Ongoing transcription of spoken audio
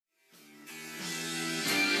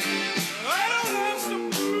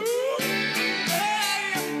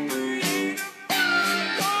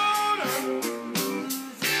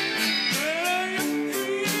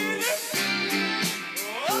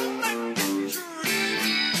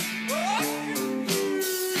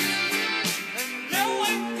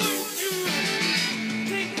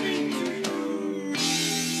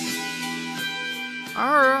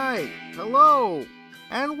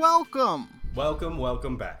and welcome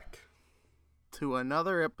Welcome back to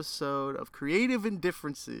another episode of Creative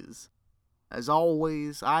Indifferences. As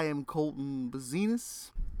always, I am Colton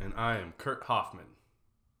Bazinas. And I am Kurt Hoffman.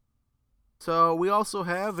 So we also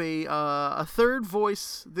have a third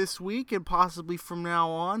voice this week and possibly from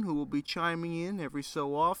now on who will be chiming in every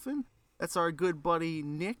so often. That's our good buddy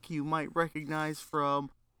Nick, you might recognize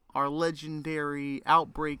from our legendary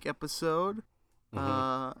Outbreak episode.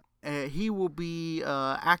 He will be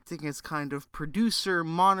acting as kind of producer,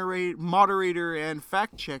 moderator, and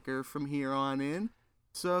fact checker from here on in.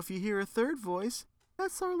 So if you hear a third voice,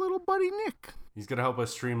 that's our little buddy Nick. He's going to help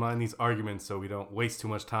us streamline these arguments so we don't waste too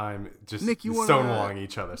much time just Nick, stonewalling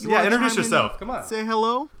each other. So yeah, introduce yourself. Come on. Say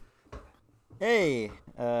hello. Hey,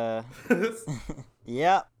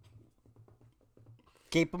 yeah.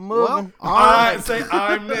 Keep 'em moving. Well, all right. Say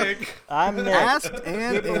I'm Nick. I'm Nick. Asked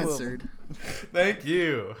and Keep 'em answered. Thank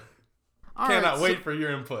you. All Cannot right, wait for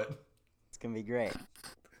your input. It's gonna be great.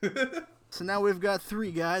 So now we've got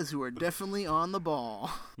three guys who are definitely on the ball.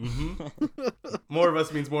 More of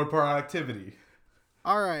us means more productivity.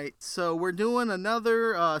 All right, so we're doing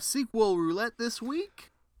another sequel roulette this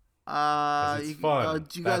week. 'Cause it's fun.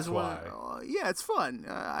 Do you guys That's want? Yeah, it's fun.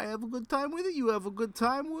 I have a good time with it. You have a good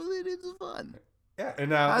time with it. It's fun. Yeah,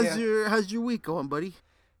 and How's your week going, buddy?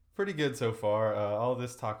 pretty good so far. All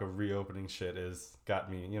this talk of reopening shit has got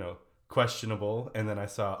me, questionable. And then I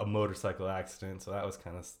saw a motorcycle accident, so that was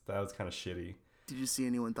kind of shitty. Did you see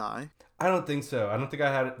anyone die? I don't think so. I don't think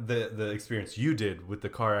I had the experience you did with the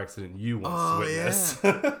car accident you once witnessed.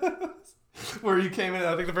 Where you came in, and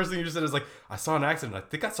I think the first thing you just said is like, I saw an accident. I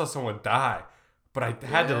think I saw someone die, but I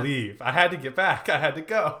had to leave. I had to get back. I had to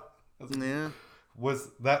go. Was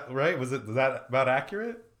that right? Was that about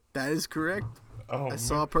accurate? That is correct. Oh, I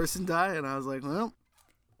saw a person die, and I was like, well,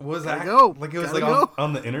 was gotta that go. like it was Gotta like go.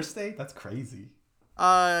 on the interstate? That's crazy.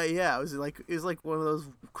 Yeah, it was like one of those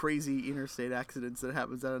crazy interstate accidents that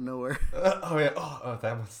happens out of nowhere.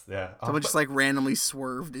 That was Someone just like randomly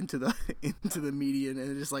swerved into the median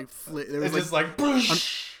and it just like flipped.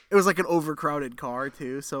 It was like an overcrowded car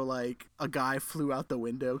too, so like a guy flew out the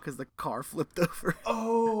window because the car flipped over.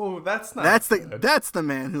 Oh, that's not. That's the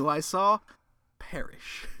man who I saw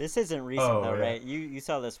perish. This isn't recent though, yeah. right? You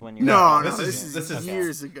saw this when you No, this is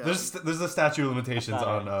years ago. There's a statute of limitations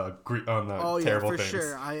on terrible for things.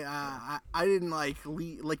 sure. I didn't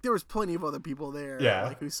leave. Like there was plenty of other people there. Yeah.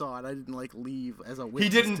 Like who saw it. I didn't leave as a witness. He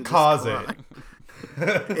didn't to this cause crime.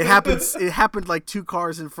 it. It happened like two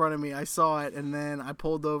cars in front of me. I saw it, and then I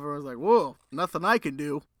pulled over. I was like, "Whoa, nothing I can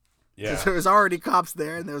do." Yeah. There was already cops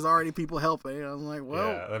there, and there was already people helping. And I'm like,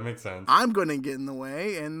 "Well, yeah, that makes sense. I'm gonna get in the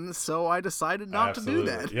way," and so I decided not to do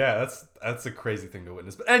that. Yeah, that's a crazy thing to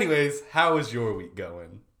witness. But anyways, how is your week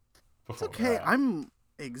going? It's okay. I'm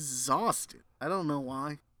exhausted. I don't know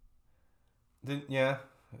why. I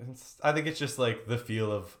think it's just like the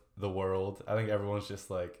feel of the world. I think everyone's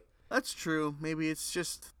just like. That's true. Maybe it's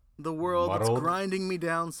just the world that's grinding me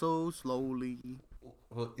down so slowly.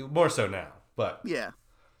 Well, more so now, but yeah.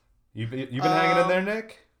 You've been hanging in there,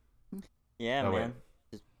 Nick? Yeah, man. Wait.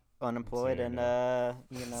 Just unemployed and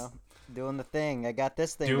doing the thing. I got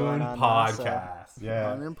this thing doing going on. podcasts.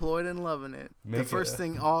 Yeah. Unemployed and loving it. The first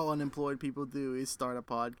thing all unemployed people do is start a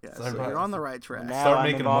podcast. So you're on the right track. Now Start I'm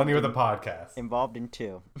making money with a podcast. Involved in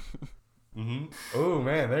two. Oh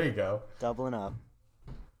man, there you go. Doubling up.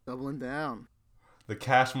 Doubling down. The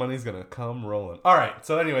cash money's gonna come rolling. All right.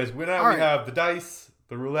 So, anyways, we have the dice,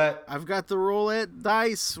 the roulette. I've got the roulette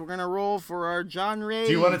dice. We're gonna roll for our genre.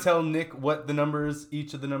 Do you want to tell Nick what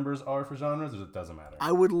each of the numbers are for genres, or it doesn't matter?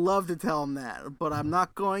 I would love to tell him that, but I'm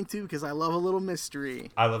not going to because I love a little mystery.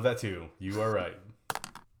 I love that too. You are right.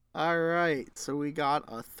 All right. So we got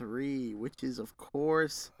a 3, which is of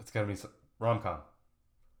course. It's gotta be rom-com.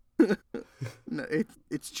 No,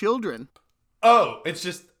 it's children. Oh, it's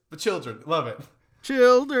just the children. Love it.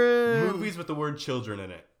 Children. Movies with the word children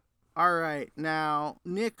in it. All right, now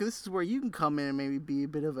Nick, this is where you can come in and maybe be a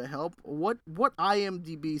bit of a help. What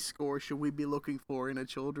IMDb score should we be looking for in a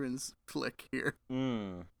children's flick here?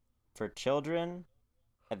 For children,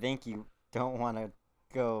 I think you don't want to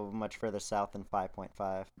go much further south than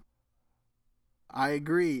 5.5. I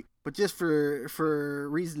agree, but just for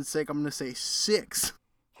reason's sake, I'm gonna say 6.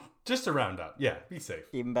 Just to round up, yeah, be safe.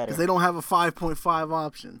 Even better. Because they don't have a 5.5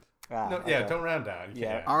 option. Okay. Don't round down.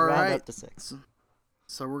 Yeah, all round right. up to 6.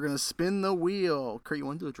 So we're gonna spin the wheel. Kurt, you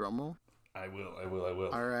want to do a drum roll? I will.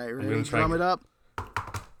 All right, ready to drum it up.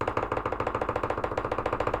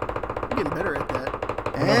 You're getting better at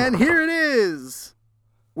that. And here it is.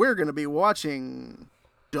 We're gonna be watching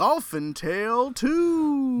Dolphin Tale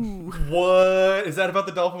 2. What? Is that about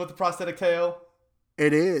the dolphin with the prosthetic tail?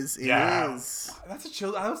 It is. It Yeah, is. that's a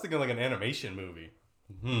chill. I was thinking like an animation movie.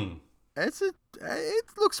 It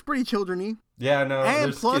looks pretty children-y. Yeah, no, And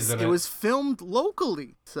there's plus, kids in it was filmed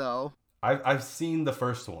locally, so I've seen the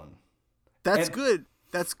first one. that's And- good.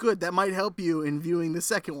 That's good. That might help you in viewing the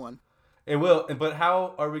second one. It will, but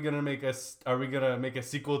how are we gonna make Are we gonna make a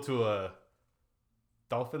sequel to a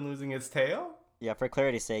dolphin losing its tail? Yeah, for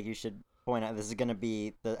clarity's sake, you should point out this is gonna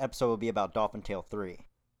be the episode will be about Dolphin Tale 3,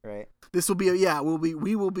 right? This will be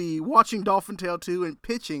we will be watching Dolphin Tale 2 and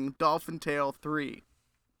pitching Dolphin Tale 3.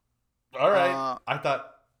 All right, I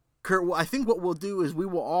thought. Kurt, I think what we'll do is we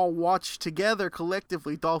will all watch together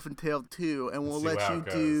collectively Dolphin Tale 2, and we'll Let's see let how you it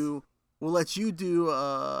goes. do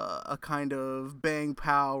a kind of bang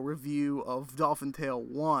pow review of Dolphin Tale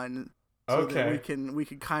 1, so that Okay. we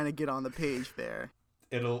can kind of get on the page there.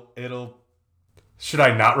 It'll. Should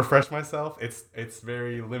I not refresh myself? It's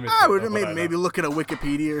very limited. I would of what I maybe know. look at a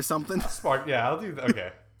Wikipedia or something. Spark. Yeah, I'll do that.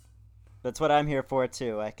 Okay. That's what I'm here for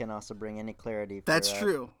too. I can also bring any clarity. For, That's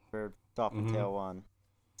true. for Dolphin Mhm. Tale 1.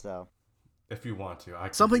 So If you want to, I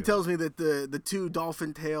can Something do tells me that the two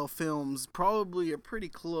Dolphin Tale films probably are pretty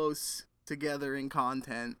close together in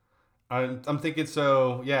content. that. I'm thinking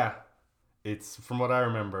so. Yeah, it's from what I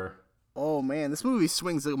remember. Oh man, this movie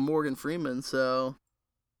swings like Morgan Freeman, so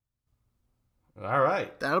All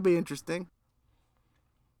right. that'll be interesting.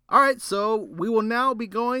 All right, so we will now be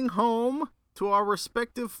going home to our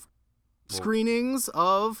respective screenings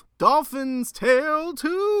of Dolphin's Tale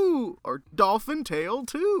 2 or Dolphin Tale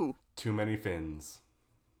 2. Too many fins.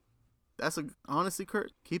 That's honestly,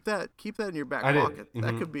 Kurt, keep that in your back I did. pocket.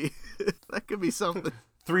 That Mhm. could be that could be something.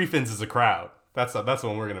 3 fins is a crowd. That's the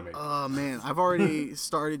one we're gonna make. Oh man, I've already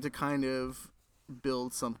started to kind of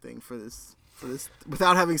build something for this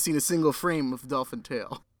without having seen a single frame of Dolphin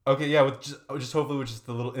Tale. Okay, yeah, with just hopefully with just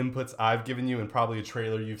the little inputs I've given you and probably a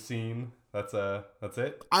trailer you've seen. That's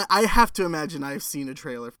it. I have to imagine I've seen a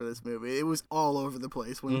trailer for this movie. It was all over the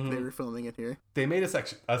place when they were filming it here. They made a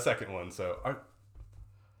second one, so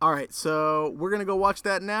All right, so we're gonna go watch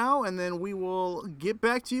that now, and then we will get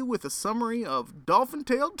back to you with a summary of Dolphin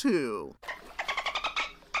Tale 2.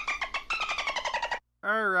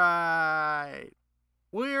 All right,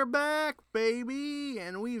 we're back, baby,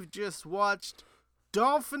 and we've just watched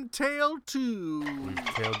Dolphin Tale 2. we've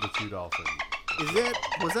tailed the 2 dolphins.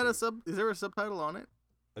 Is there a subtitle on it?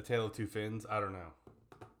 A tale of 2 fins? I don't know.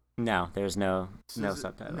 no, there's no Is it-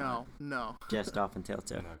 subtitle. No. Just Dolphin Tale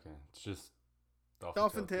 2. Okay, it's just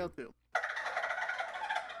Dolphin Tale 2.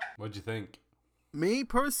 What'd you think? Me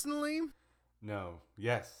personally, No.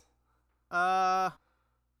 Yes.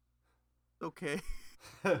 okay.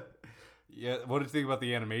 Yeah. What did you think about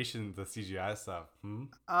the animation, the CGI stuff?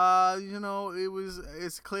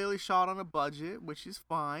 It's clearly shot on a budget, which is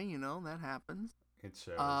fine. That happens. It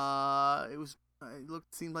shows.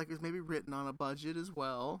 Seemed like it was maybe written on a budget as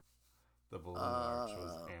well. The balloon arch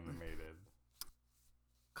was animated.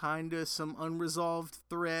 Kinda some unresolved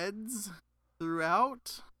threads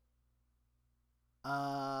throughout.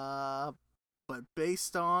 But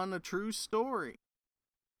based on a true story.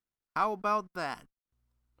 How about that?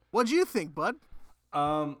 What'd you think, bud?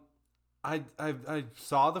 I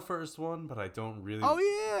saw the first one, but I don't really Oh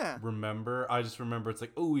yeah. remember. I just remember it's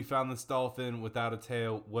like, oh, we found this dolphin without a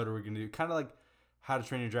tail. What are we gonna do? Kind of like How to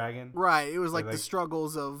Train Your Dragon. Right. It was like Like the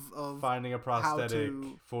struggles of Finding a prosthetic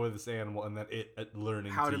to- for this animal and then it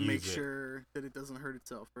learning how to to make use it. sure that it doesn't hurt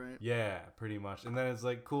itself, right? Yeah, pretty much. And then it's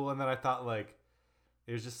like cool. And then I thought like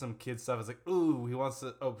it was just some kid stuff. It's like, ooh, he wants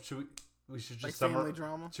to. Oh, we should just Like family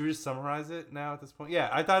drama. Should we just summarize it now at this point? Yeah,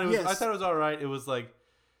 I thought it was. Yes. I thought it was all right. It was like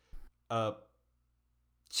a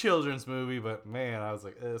children's movie, but man, I was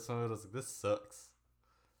like, some of it was like, this sucks.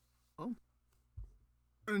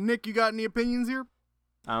 Nick, you got any opinions here?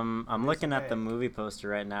 I'm There's looking at the Meg. movie poster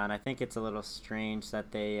right now, and I think it's a little strange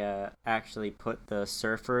that they actually put the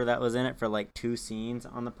surfer that was in it for like 2 scenes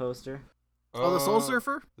on the poster. Oh, the Soul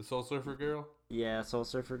Surfer? The Soul Surfer girl. Yeah, Soul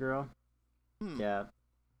Surfer girl. Hmm. Yeah.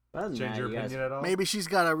 Other than Change that, your you guys- opinion at all? Maybe she's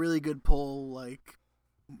got a really good pull, like,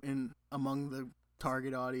 in among the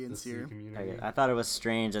target The audience C here. community. I thought it was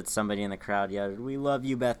strange that somebody in the crowd yelled, "We love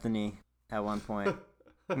you, Bethany," at one point.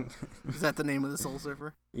 Is that the name of the Soul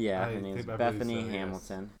Surfer? Yeah, I her name's believe Bethany so, yes.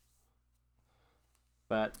 Hamilton.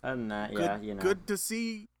 But other than that, Good, yeah, you know. Good to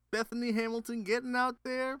see Bethany Hamilton getting out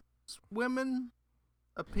there, swimming,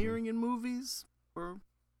 appearing in movies for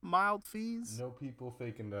mild fees. No people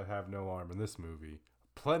faking to have no arm in this movie.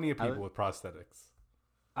 Plenty of I people with prosthetics.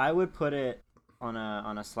 I would put it on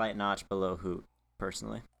a slight notch below Hoot,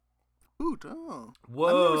 personally. Hoot, oh.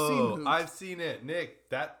 Whoa! never seen Hoot. I've seen it, Nick.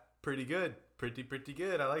 That pretty good, pretty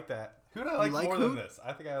good. I like that. Who do I like like more Hoot? than this?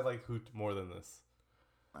 I think I like Hoot more than this.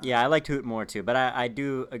 Yeah, I liked Hoot more too, but I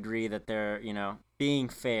do agree that they're, being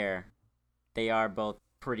fair, they are both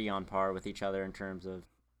pretty on par with each other in terms of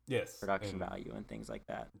Yes. production value and things like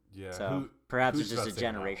that. Yeah. So perhaps Hoot's it's just a about the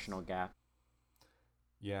same generational gap.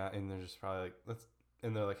 Yeah, and they're just probably like,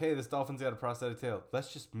 and they're like, hey, this dolphin's got a prosthetic tail.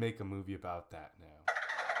 Let's just make a movie about that now.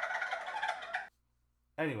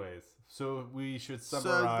 Anyways, so we should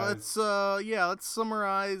summarize. So let's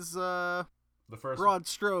summarize the first broad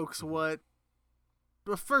strokes. What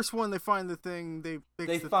the first one, they find the thing, they fix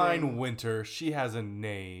they the find thing. Winter. She has a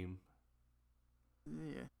name.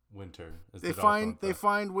 Yeah. Winter is They the find dolphin. they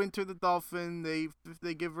find Winter the dolphin.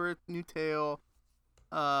 They give her a new tail.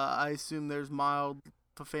 I assume there's mild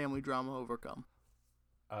family drama overcome.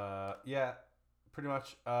 Yeah, pretty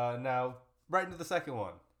much. Now right into the second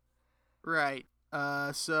one. Right.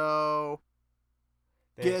 So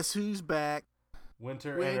guess who's back?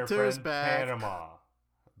 Winter and her Winter's friend back. Panama.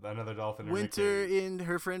 Another dolphin. In Winter her cage. and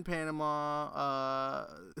her friend Panama,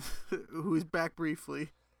 who's back briefly.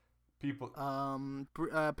 People.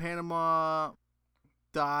 Panama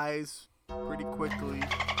dies pretty quickly.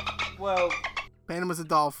 Well, Panama's a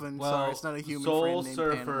dolphin. Sorry, it's not a human Soul friend named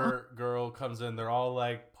Surfer girl comes in. They're all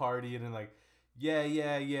like partying and like, yeah,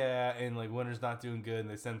 and like Winter's not doing good. And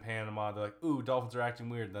they send Panama. They're like, ooh, dolphins are acting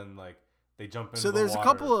weird. Then like they jump into So the there's water. a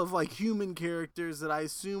couple of like human characters that I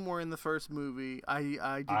assume were in the first movie.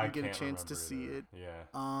 I didn't get a chance to see it.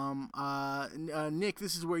 Yeah. Nick,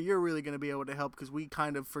 this is where you're really going to be able to help because we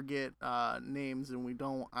kind of forget names and we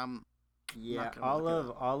don't.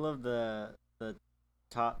 All of the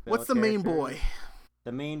top. What's the main boy?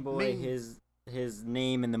 The main boy. His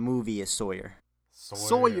name in the movie is Sawyer.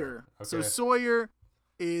 Sawyer. Okay. So Sawyer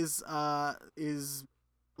is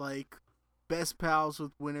like best pals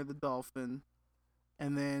with Winter the dolphin,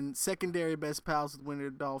 and then secondary best pals with Winter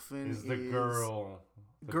the dolphin is the girl.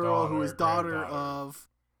 Who is daughter of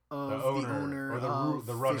the owner or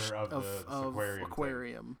the runner of the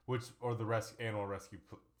aquarium, or the animal rescue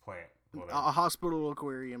plant. Whatever. A hospital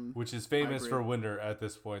aquarium, which is famous for Winter at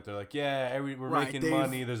this point. They're like, we're making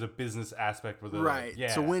money. There's a business aspect where they're like,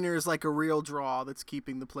 yeah. So Winter is like a real draw that's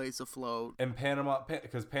keeping the place afloat. And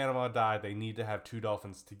because Panama died, they need to have two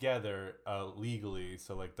dolphins together legally.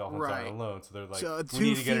 So like dolphins aren't alone. So they're like, so we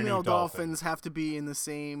need two to get a new female dolphin. dolphins have to be in the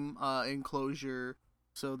same enclosure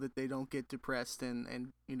so that they don't get depressed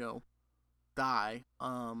and die.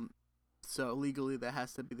 So legally that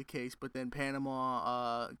has to be the case, but then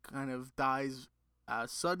Panama kind of dies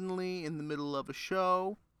suddenly in the middle of a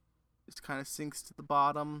show. Just kind of sinks to the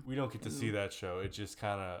bottom. We don't get to see that show. It just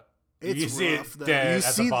kind of you see rough, it dead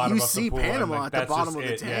at the bottom of the pool. Panama like, at the bottom of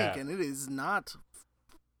the it, tank, and it is not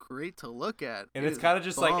great to look at. And it's kind of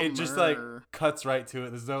just like it just like cuts right to it.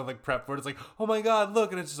 There's no like prep for it. It's like, oh my god,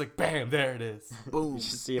 look, and it's just like bam, there it is. Boom. You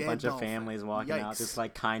just see a bunch of families walking out, just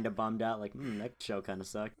like kind of bummed out, like that show kind of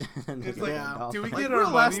sucked. It's like, do we like, get our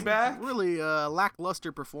money back? Really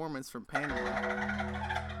lackluster performance from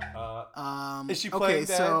Panama. Is she playing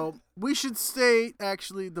dead? So we should state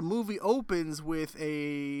actually the movie opens with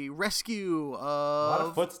a rescue of a lot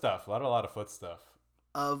of foot stuff. A lot of foot stuff.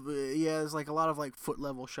 There's like a lot of like foot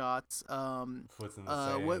level shots. Foot's in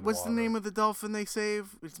the sand, what's the name of the dolphin they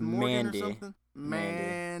save? It's Morgan Mandy. or something.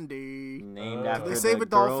 Mandy. Named after they save the a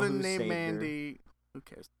dolphin girl who named saved Mandy. Who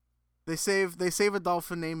cares? They save a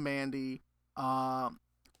dolphin named Mandy.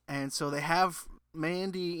 And so they have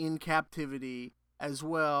Mandy in captivity as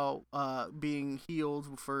well, being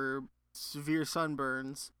healed for severe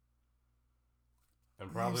sunburns.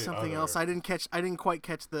 And probably something else. I didn't quite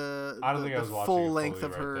catch the the full length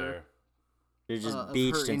of her. There. You're just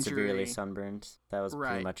beached and severely sunburned. That was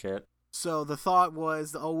pretty much it. So the thought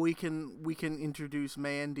was, we can introduce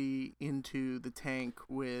Mandy into the tank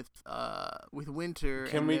with Winter.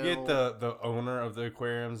 Can we get the owner of the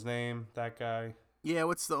aquarium's name? That guy. Yeah,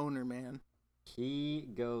 what's the owner, man? He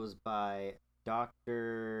goes by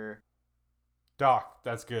Dr. Doc.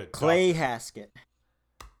 That's good. Clay Doc. Haskett.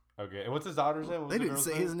 Okay, and what's his daughter's name? They didn't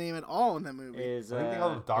say his name at all in that movie. His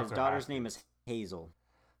daughter's name is Hazel.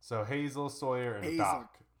 So Hazel, Sawyer, and Hazel.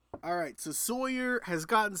 Doc. All right, so Sawyer has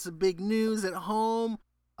gotten some big news at home.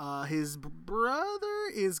 His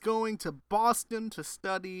brother is going to Boston to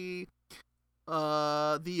study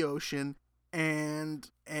the ocean,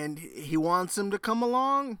 and he wants him to come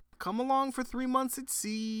along for 3 months at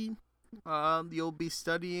sea. You'll be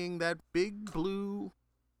studying that big blue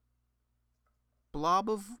blob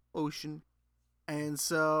of ocean, and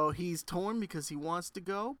so he's torn because he wants to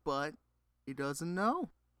go, but he doesn't know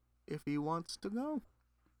if he wants to go.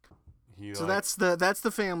 That's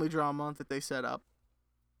the family drama that they set up.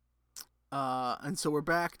 And so we're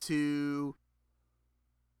back to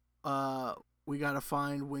we gotta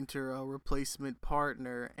find Winter a replacement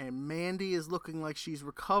partner, and Mandy is looking like she's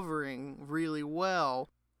recovering really well.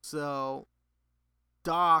 So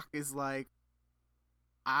Doc is like,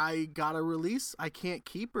 I gotta release. I can't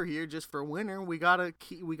keep her here just for Winter. We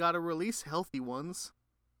gotta release healthy ones.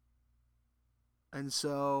 And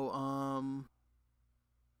so,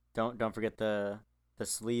 Don't forget the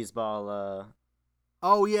sleazeball.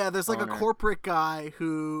 Oh yeah, there's like owner. a corporate guy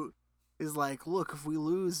who is like, look, if we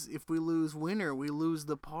lose Winter, we lose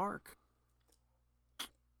the park.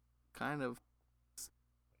 Kind of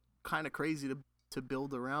crazy to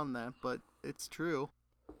build around that, but it's true.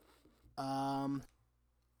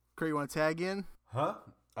 Craig, you want to tag in? Huh?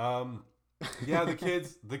 Yeah,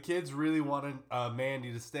 the kids really wanted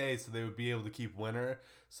Mandy to stay so they would be able to keep Winter.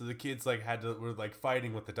 So the kids were like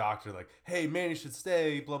fighting with the doctor, like, hey, Mandy should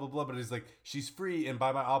stay, blah blah blah. But he's like, she's free, and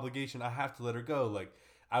by my obligation, I have to let her go. Like,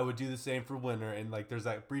 I would do the same for Winter. And like, there's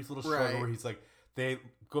that brief little struggle where he's like, they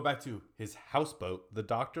go back to his houseboat. The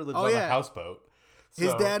doctor lives on a houseboat. So,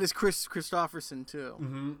 his dad is Chris Christopherson too.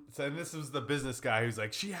 Mm-hmm. So and this was the business guy who's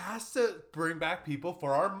like, she has to bring back people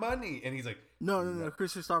for our money, and he's like, no.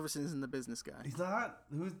 Chris Christopherson isn't the business guy. He's not.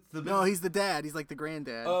 Who's the? No, he's the dad. He's like the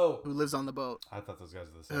granddad. Oh, who lives on the boat. I thought those guys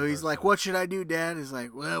were the same. So he's like, what should I do, Dad? He's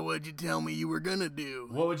like, well, what'd you tell me you were gonna do?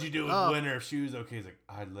 What would you do with Winter if she was okay? He's like,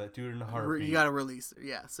 I'd do it in a heartbeat. You gotta release her.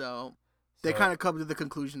 Yeah. So they kind of come to the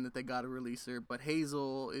conclusion that they gotta release her, but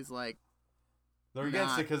Hazel is like, they're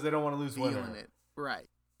against it because they don't want to lose Winter. It. Right.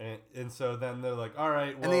 And so then they're like, all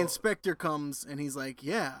right. Well, and the inspector comes and he's like,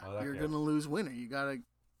 yeah, you're guy. gonna lose Winter. You gotta.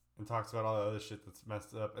 And talks about all the other shit that's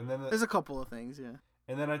messed up. And then there's a couple of things, yeah.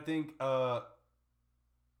 And then I think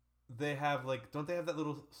they have don't they have that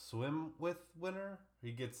little swim with Winter?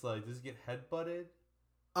 He gets does he get headbutted?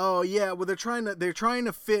 Oh yeah, well they're trying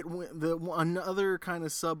to fit another kind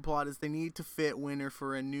of subplot is they need to fit Winter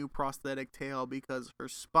for a new prosthetic tail because her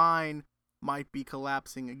spine might be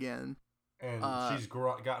collapsing again. And she's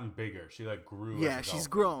gotten bigger. She grew. Yeah, she's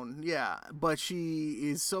grown. Yeah, but she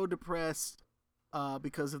is so depressed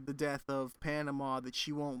because of the death of Panama that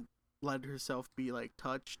she won't let herself be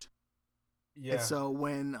touched. Yeah. And so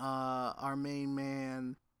when our main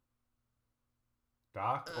man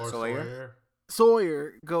Doc or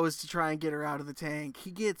Sawyer goes to try and get her out of the tank, he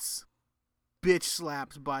gets bitch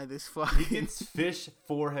slapped by this fucking. He gets fish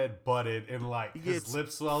forehead butted and his lip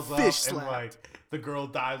swells up and the girl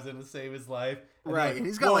dives in to save his life. Right, and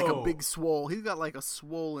he's got a big swole. He's got a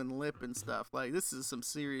swollen lip and stuff. This is some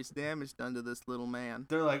serious damage done to this little man.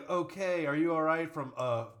 They're like, okay, are you all right from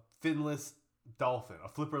a finless dolphin, a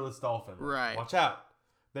flipperless dolphin? Right. Watch out.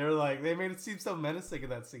 They're they made it seem so menacing in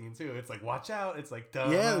that scene too. It's like, watch out. It's like, duh.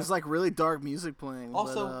 Yeah, there's really dark music playing.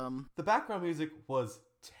 Also, but, the background music was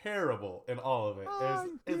terrible in all of it.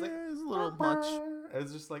 It was a little much. It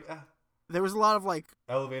was just there was a lot of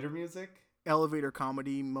elevator music, elevator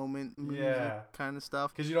comedy moment music kind of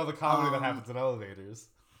stuff. Because the comedy that happens in elevators.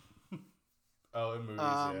 Oh, in movies,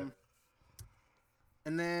 yeah.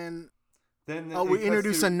 And then we we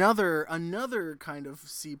introduce another kind of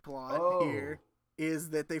C plot here. Is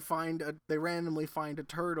that they randomly find a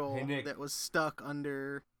turtle that was stuck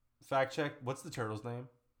under. Fact check. What's the turtle's name?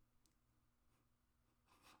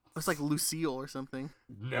 It's like Lucille or something.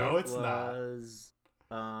 No, it's not.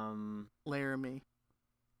 Laramie.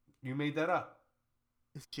 You made that up.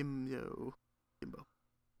 It's Jimbo.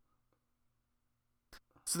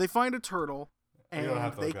 So they find a turtle, and you don't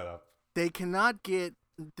have to look that up. They cannot get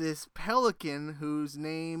this pelican whose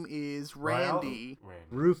name is Randy.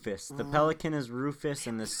 Rufus. The pelican is Rufus,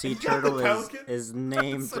 and the sea turtle is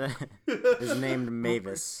named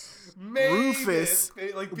Mavis. Rufus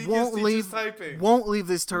won't leave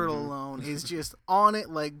this turtle alone. Is just on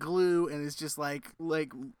it like glue, and is just leads.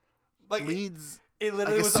 It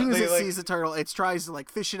literally as soon as it sees the turtle, it tries to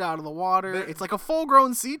fish it out of the water. It's like a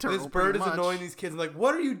full-grown sea turtle. This bird is annoying these kids.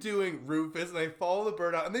 What are you doing, Rufus? And they follow the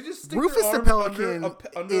bird out, and they just stick Rufus their the arms pelican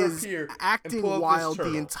under is a pier acting wild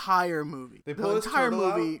the entire movie. They pull the entire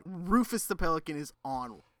movie, out. Rufus the pelican is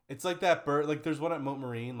on. It's like that bird. There's one at Moat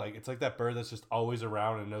Marine. It's like that bird that's just always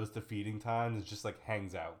around and knows the feeding times. And just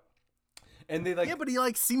hangs out. And they yeah, but he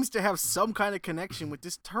seems to have some kind of connection with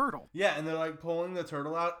this turtle. Yeah, and they're pulling the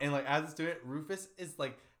turtle out, and as it's doing it, Rufus is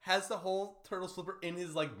has the whole turtle flipper in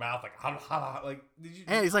his mouth, did you?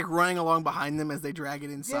 And he's running along behind them as they drag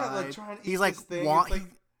it inside. Yeah, trying to he's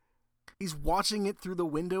he's watching it through the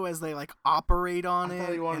window as they operate on it. I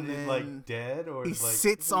thought he wanted it dead, or he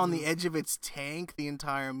sits on the edge of its tank the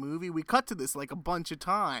entire movie. We cut to this a bunch of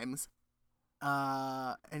times,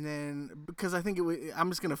 And then because I think I'm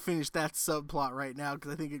just gonna finish that subplot right now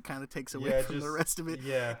because I think it kind of takes away from the rest of it.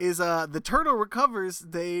 Yeah. Is the turtle recovers?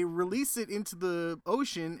 They release it into the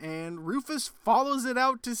ocean, and Rufus follows it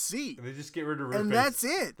out to sea. They just get rid of Rufus, and that's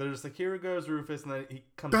it. They're just like, here goes Rufus, and then he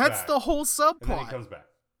comes back. That's the whole subplot. And then he comes back.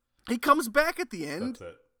 He comes back at the end. That's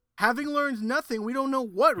it. Having learned nothing, we don't know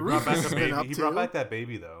what Rufus has been up to. He brought back that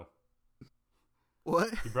baby, though.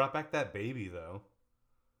 What? He brought back that baby, though.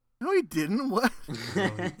 No, he didn't. What? No,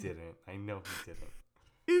 he didn't. I know he didn't.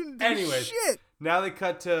 He didn't do Anyways, shit. Now they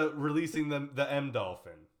cut to releasing the M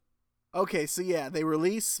dolphin. Okay, so yeah, they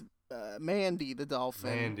release Mandy the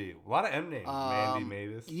dolphin. Mandy, a lot of M names. Mandy,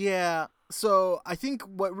 Mavis. Yeah. So I think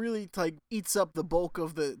what really like eats up the bulk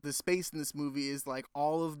of the space in this movie is like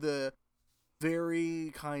all of the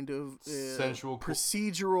very kind of sensual,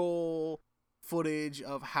 procedural footage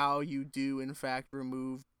of how you do in fact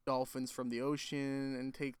remove dolphins from the ocean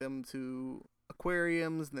and take them to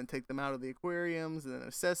aquariums and then take them out of the aquariums and then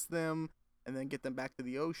assess them and then get them back to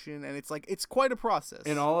the ocean, and it's quite a process.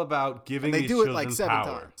 And all about giving these children like 7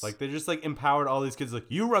 power. Times. Like they just like empowered all these kids. Like,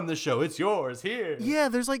 you run the show, it's yours here. Yeah,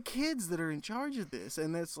 there's like kids that are in charge of this,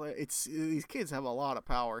 and that's like these kids have a lot of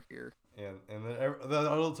power here. And then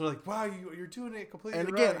the adults are like, wow, you're doing it completely right.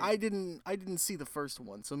 And again, I didn't see the first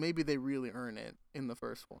one, so maybe they really earn it in the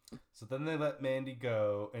first one. So then they let Mandy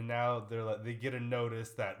go, and now they get a notice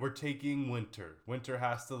that we're taking Winter. Winter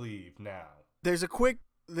has to leave now. There's a quick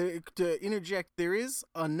to interject. There is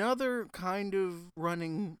another kind of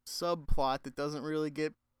running subplot that doesn't really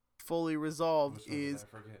get fully resolved. Is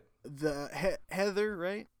the Heather,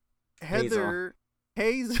 right? Heather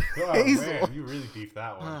Hazel. Oh, Hazel. Man, you really beefed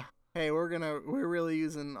that one. Hey, we're really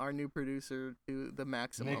using our new producer to the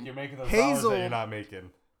maximum. Nick, you're making those dollars that you're not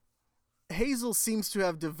making. Hazel seems to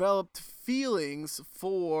have developed feelings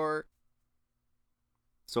for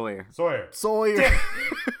Sawyer. For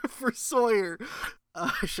Sawyer.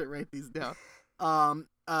 I should write these down.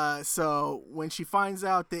 So when she finds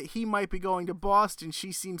out that he might be going to Boston,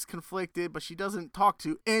 she seems conflicted, but she doesn't talk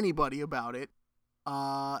to anybody about it.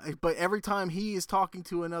 But every time he is talking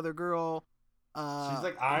to another girl, she's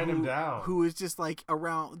like eyeing him down. Who is just like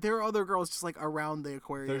around? There are other girls just like around the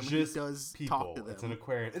aquarium. There's just he does people. Talk to them. It's an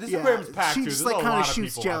aquarium. This aquarium's packed too. She just There's like kind of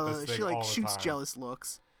shoots jealous. She like shoots time. Jealous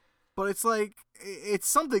looks, but it's like it's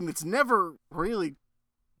something that's never really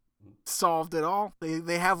solved at all.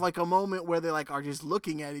 They have like a moment where they like are just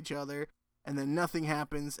looking at each other, and then nothing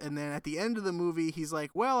happens. And then at the end of the movie, he's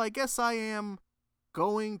like, "Well, I guess I am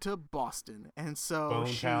going to Boston," and so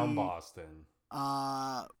Bonetown, Boston.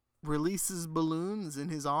 Releases balloons in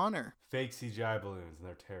his honor. Fake CGI balloons, and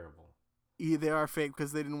they're terrible. Yeah, they are fake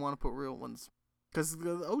because they didn't want to put real ones because of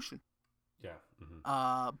the ocean. Yeah.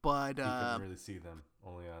 Mm-hmm. But you couldn't really see them,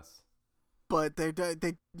 only us. But they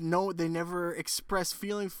never express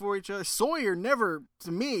feelings for each other. Sawyer never,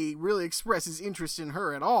 to me, really expresses interest in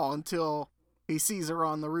her at all until he sees her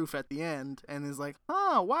on the roof at the end and is like,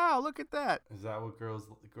 "Oh, wow, look at that." Is that what girls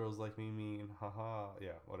like me mean? Haha.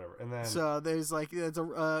 Yeah, whatever. And then so there's like a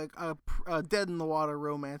dead in the water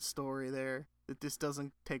romance story there that just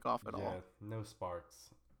doesn't take off at all. Yeah, no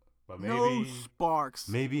sparks. But maybe no sparks.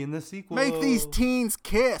 Maybe in the sequel, make these teens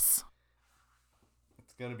kiss.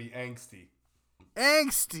 It's gonna be angsty.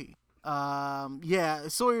 Yeah,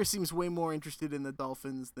 Sawyer seems way more interested in the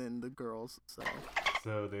dolphins than the girls.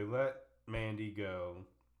 So they let Mandy go,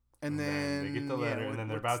 and then they get the letter, and then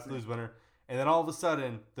they're about to lose Winter, and then all of a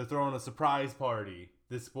sudden they're throwing a surprise party.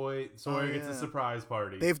 This boy Sawyer gets a surprise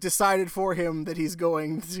party. They've decided for him that he's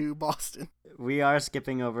going to Boston. We are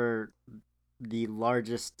skipping over the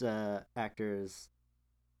largest actor's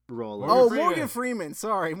role. Morgan Freeman.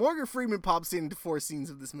 Sorry, Morgan Freeman pops into 4 scenes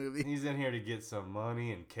of this movie. He's in here to get some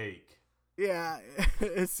money and cake. Yeah,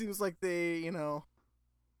 it seems like they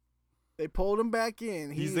pulled him back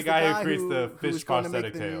in. He's the guy who creates the fish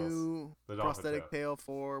prosthetic tails. The prosthetic tail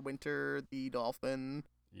for Winter, the dolphin.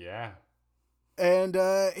 Yeah. And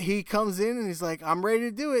he comes in and he's like, "I'm ready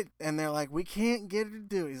to do it." And they're like, "We can't get her to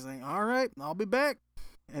do it." He's like, "All right, I'll be back."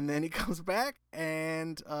 And then he comes back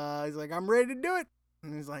and he's like, "I'm ready to do it."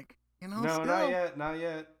 And he's like, No, still. not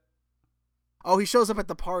yet. Oh, he shows up at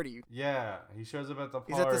the party. Yeah, he shows up at the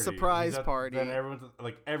party. He's at the surprise party. Then everyone's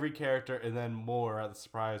like every character, and then more at the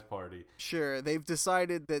surprise party. Sure, they've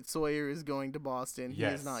decided that Sawyer is going to Boston. Yes. He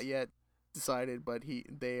has not yet decided, but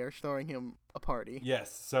they are throwing him a party.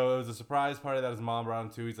 Yes, so it was a surprise party that his mom brought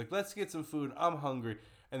him to. He's like, "Let's get some food. I'm hungry."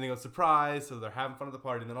 And they go, "Surprise!" So they're having fun at the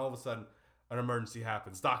party, and then all of a sudden, an emergency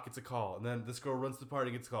happens. Doc gets a call, and then this girl runs to the party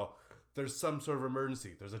and gets a call. There's some sort of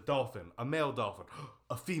emergency. There's a dolphin, a male dolphin,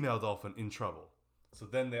 a female dolphin in trouble. So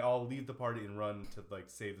then they all leave the party and run to like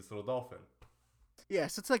save this little dolphin.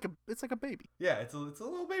 Yes, it's like a baby. Yeah, it's a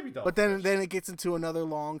little baby dolphin. But then it gets into another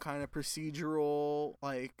long kind of procedural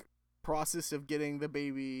like process of getting the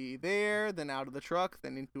baby there, then out of the truck,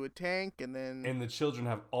 then into a tank, and then the children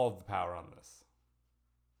have all the power on this.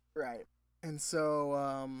 right. And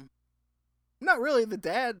so not really the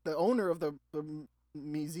dad, the owner of the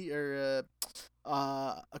museum or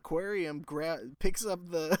aquarium picks up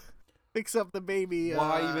the baby.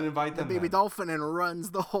 Why even invite them? The baby dolphin and runs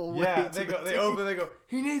the whole way. Yeah, they open. They go.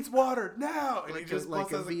 He needs water now, and like he just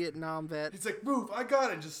like a Vietnam vet. He's like, "Move! I got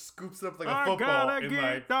it!" And just scoops it up like a I football gotta and get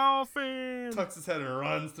like dolphin. tucks his head and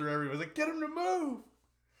runs through everyone. He's like, "Get him to move!"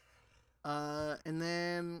 And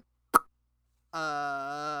then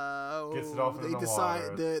Gets the dolphin in they the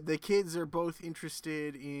decide water. the kids are both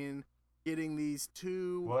interested in getting these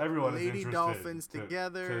two everyone is lady interested to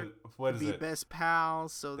together what is be it? best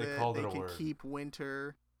pals so They that called they it a can word. keep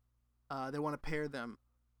Winter. They want to pair them.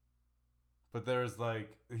 But there's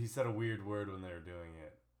like he said a weird word when they were doing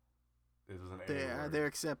it. It was an A word. They're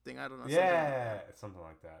accepting. I don't know. Yeah, something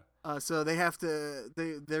like that. So they have to.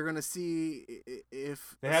 They're gonna see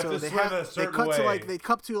if They have to swim a certain way. They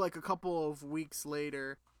cut to like a couple of weeks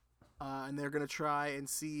later, and they're gonna try and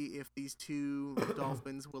see if these two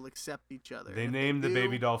dolphins will accept each other. They And if named the do,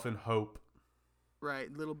 baby dolphin Hope. right.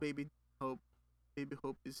 Little baby Hope. Baby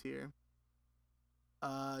Hope is here.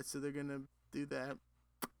 So they're gonna do that,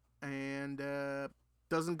 and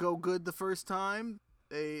doesn't go good the first time.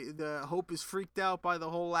 The Hope is freaked out by the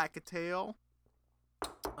whole lack of tail.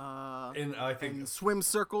 And I think and swim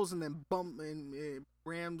circles and then bump and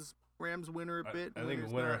rams Winter a bit. I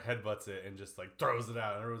think Winter headbutts it and just like throws it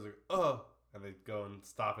out, and everyone's like, "Oh!" And they go and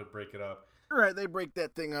stop it, break it up. Right, they break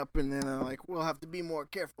that thing up, and then like, we'll have to be more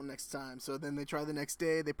careful next time. So then they try the next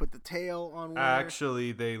day. They put the tail on Winter.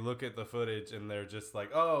 Actually, they look at the footage and they're just like,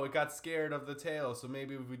 "Oh, it got scared of the tail, so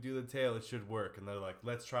maybe if we do the tail, it should work." And they're like,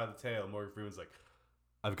 "Let's try the tail." And Morgan Freeman's like,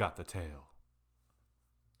 "I've got the tail."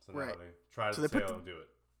 So now they try the tail and do it.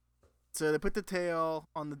 So they put the tail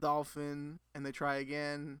on the dolphin, and they try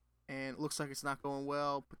again, and it looks like it's not going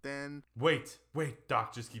well. But then Wait,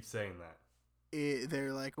 Doc just keeps saying that.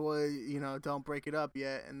 they're like, well, don't break it up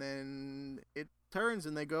yet. And then it turns,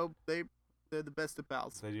 and they're the best of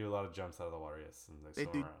pals. They do a lot of jumps out of the water, yes, and They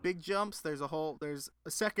swim do around. big jumps. There's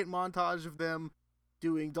a second montage of them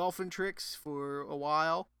doing dolphin tricks for a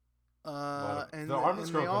while. And the Armless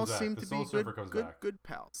they Girl all comes back. seem The to Soul be Surfer comes back. good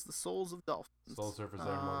pals. The souls of dolphins. Soul Surfer's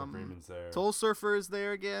there, Morgan Freeman's there. Soul Surfer is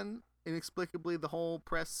there again. Inexplicably, the whole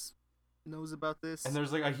press knows about this. And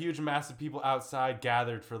there's like a huge mass of people outside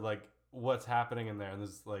gathered for like what's happening in there. And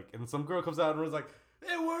there's like, and some girl comes out and was like,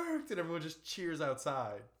 "It worked!" And everyone just cheers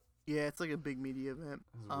outside. Yeah, it's like a big media event.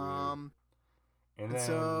 And then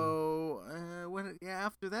so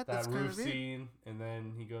after that, that's kind roof of it. scene, and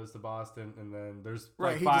then he goes to Boston, and then there's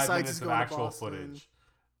Right, like he 5 decides minutes he's of going to actual Boston. footage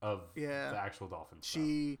of the actual dolphin stuff.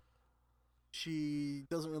 She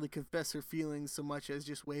doesn't really confess her feelings so much as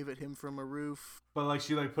just wave at him from a roof. But like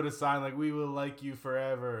she like put a sign like, "We will like you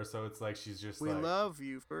forever." So it's like she's just We like, love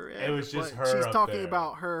you forever. It was just but her she's up talking there.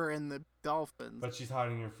 about her and the dolphins. But she's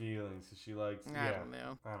hiding her feelings. So she likes. I don't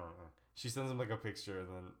know. She sends him like a picture, and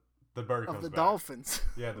then the bird comes Of the back. dolphins.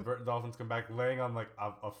 Yeah, the dolphins come back laying on like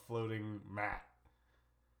a floating mat.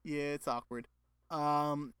 Yeah, it's awkward.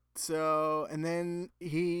 So, and then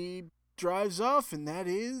he drives off, and that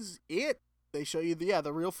is it. They show you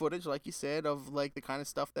the real footage, like you said, of like the kind of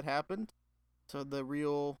stuff that happened. So the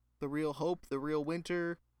real Hope, the real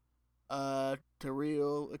Winter, the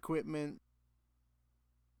real equipment,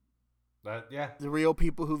 The real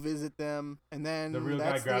people who visit them, and then real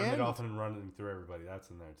guy that's grabbing the the end. dolphin and running through everybody. That's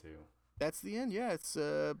in there too. That's the end. Yeah, it's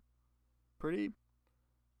pretty.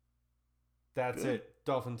 That's Good. it.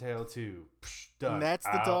 Dolphin Tale 2. Psh, done. And that's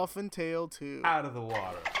the Dolphin Tale 2. Out of the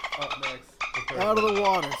water. Up next. Out of the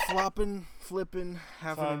water, flopping, flipping,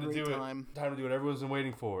 having Time a to great do time. it. Time to do what everyone's been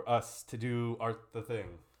waiting for. Us to do the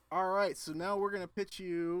thing. All right, so now we're gonna pitch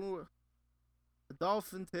you a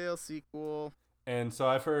Dolphin Tale sequel. And so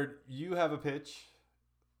I've heard you have a pitch.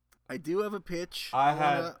 I do have a pitch. I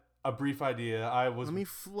had a brief idea. Let me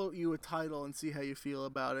float you a title and see how you feel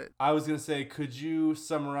about it. I was gonna say, could you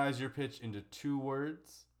summarize your pitch into 2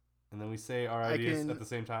 words, and then we say our ideas at the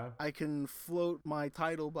same time? I can float my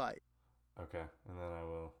title by. Okay, and then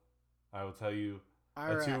I will tell you All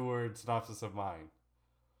a right. 2-word synopsis of mine.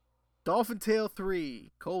 Dolphin Tale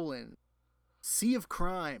 3, Sea of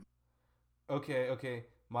Crime. Okay.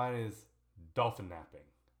 Mine is dolphin napping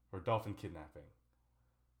or dolphin kidnapping.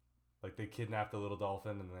 Like they kidnap the little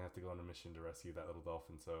dolphin and they have to go on a mission to rescue that little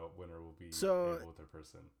dolphin, so Winter will be able with their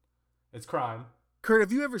person. It's crime. Kurt,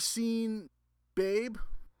 have you ever seen Babe?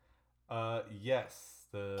 Yes.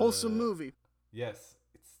 The Wholesome movie. Yes,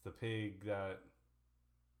 it's the pig that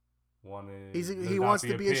wanted. He wants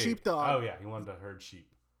to be a pig. sheepdog. Oh yeah, he wanted to herd sheep.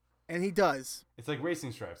 And he does. It's like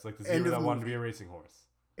Racing Stripes, like the End zebra of that wanted to movie. be a racing horse.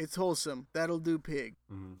 It's wholesome. That'll do, pig.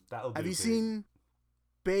 Mm-hmm. That'll do. Have you pig. seen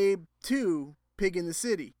Babe 2, Pig in the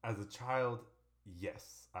City? As a child,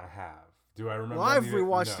 yes, I have. Do I remember? Well, I've any of it?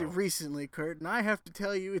 rewatched No. it recently, Kurt, and I have to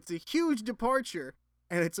tell you, it's a huge departure,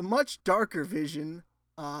 and it's a much darker vision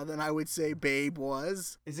than I would say Babe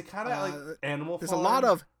was. Is it kind of like Animal There's Farm? a lot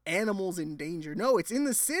of animals in danger. No, it's in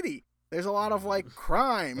the city. There's a lot of like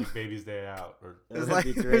crime. like Baby's Day Out. Or... It would like-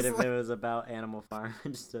 be great it's if like- it was about Animal Farm,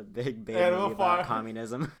 just a big baby Animal about Farm.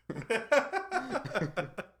 communism.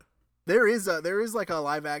 There is like a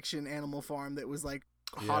live action Animal Farm that was like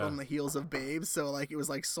hot Yeah. on the heels of Babe, so like it was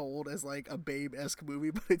like sold as like a Babe-esque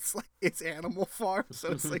movie, but it's Animal Farm,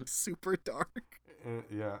 so it's like super dark.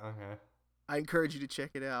 Yeah. Okay. I encourage you to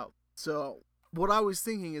check it out. So what I was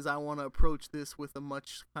thinking is I want to approach this with a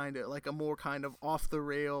much kind of like a more kind of off the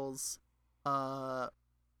rails,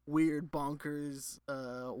 weird bonkers,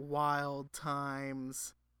 wild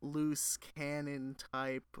times, loose cannon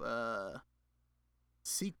type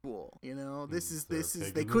sequel. You know, this is there a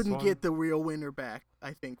pig they in this couldn't one? get the real winner back.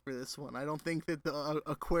 I think for this one, I don't think that the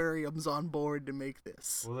aquarium's on board to make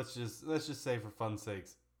this. Well, let's just say for fun's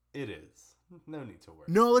sakes, it is. No need to worry.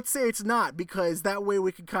 No, let's say it's not, because that way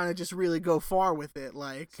we could kind of just really go far with it.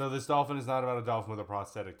 Like So this dolphin is not about a dolphin with a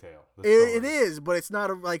prosthetic tail. This it story. is, but it's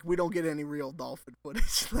not like we don't get any real dolphin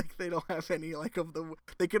footage. Like they don't have any like of the.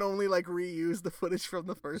 They can only like reuse the footage from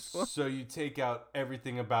the first one. So you take out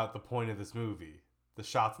everything about the point of this movie, the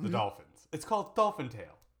shots of the dolphins. It's called Dolphin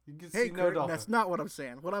Tail. You can Hey, see no Kurt, dolphin. that's not what I'm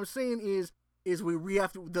saying. What I'm saying is we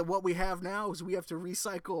have to what we have now is we have to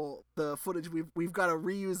recycle the footage. We've got to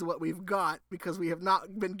reuse what we've got because we have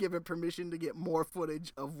not been given permission to get more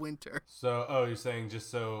footage of Winter. So, you're saying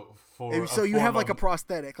just so for And so you form have like of- a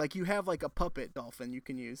prosthetic, like you have like a puppet dolphin you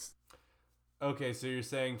can use. Okay, so you're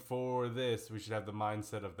saying for this we should have the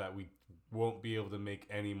mindset of that we won't be able to make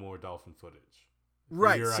any more dolphin footage. For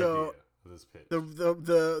Right, Your so idea of this pitch.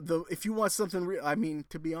 the if you want something real, I mean,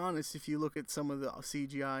 to be honest, if you look at some of the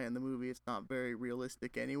CGI in the movie, it's not very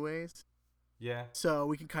realistic anyways. Yeah. So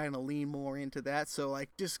we can kind of lean more into that. So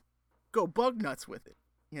like just go bug nuts with it,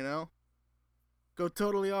 you know? Go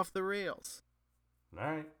totally off the rails. All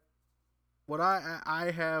right. What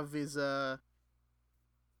I have is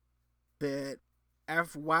that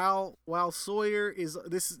while Sawyer is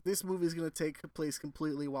this movie is going to take place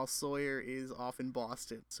completely while Sawyer is off in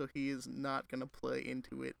Boston, so he is not going to play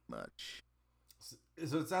into it much.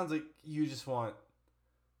 So it sounds like you just want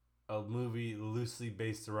a movie loosely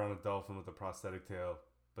based around a dolphin with a prosthetic tail.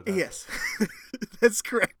 But Yes. That's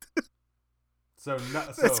correct.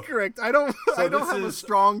 That's correct. I don't have a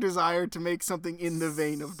strong desire to make something in the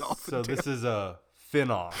vein of Dolphin So Tale. this is a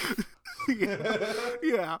fin-off.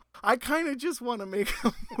 Yeah. I kind of just want to make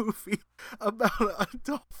a movie about a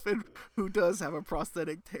dolphin who does have a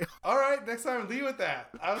prosthetic tail. All right, next time leave with that.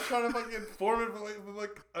 I was trying to fucking form it with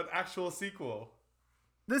like an actual sequel.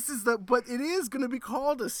 But it is going to be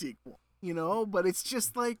called a sequel, you know, but it's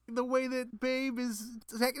just like the way that Babe is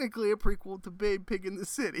technically a prequel to Babe Pig in the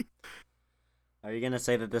City. Are you going to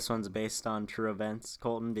say that this one's based on true events,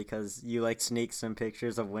 Colton, because you like sneak some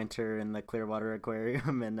pictures of Winter in the Clearwater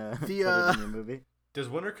Aquarium and put it in your movie? Does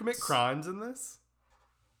Winter commit crimes in this?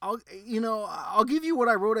 I'll give you what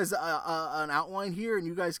I wrote as an outline here, and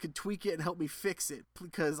you guys could tweak it and help me fix it,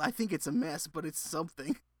 because I think it's a mess, but it's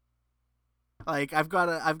something. Like I've got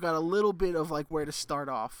a little bit of like where to start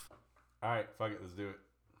off. All right, fuck it, let's do it.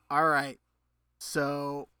 All right,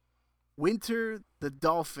 so Winter the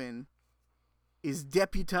dolphin is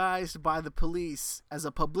deputized by the police as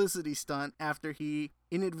a publicity stunt after he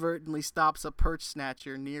inadvertently stops a perch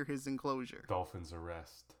snatcher near his enclosure. Dolphins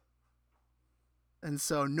arrest. And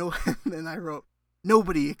so then I wrote,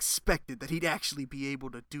 nobody expected that he'd actually be able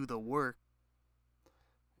to do the work.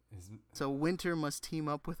 So Winter must team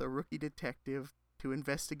up with a rookie detective to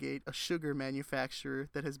investigate a sugar manufacturer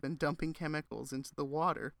that has been dumping chemicals into the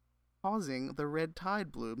water, causing the red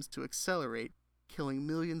tide blooms to accelerate, killing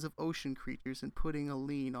millions of ocean creatures and putting a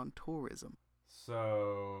lien on tourism.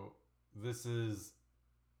 So this is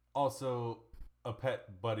also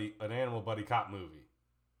an animal buddy cop movie.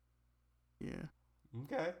 Yeah.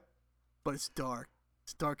 Okay. But it's dark.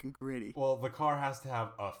 It's dark and gritty. Well, the car has to have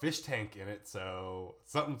a fish tank in it, so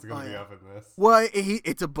something's gonna be yeah. up in this. Well,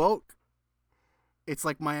 it's a boat. It's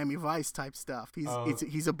like Miami Vice type stuff. Oh.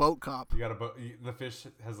 He's a boat cop. You got a boat. The fish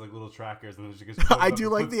has like little trackers, and then she gets. I do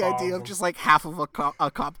like the idea of just like half of a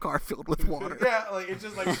cop car filled with water. Yeah, like it's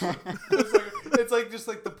just like it's like just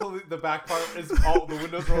like the back part is all the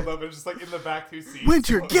windows rolled up, and just like in the back 2 seats.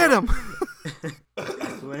 Winter, get him!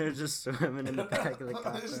 Winter just swimming in the back of the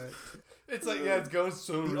car. It's like it's going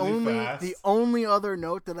so really fast. The only other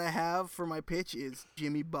note that I have for my pitch is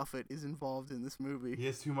Jimmy Buffett is involved in this movie. He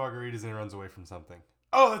has 2 margaritas and he runs away from something.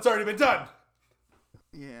 Oh, that's already been done.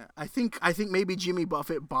 Yeah, I think maybe Jimmy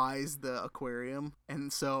Buffett buys the aquarium,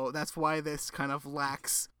 and so that's why this kind of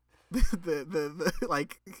lacks the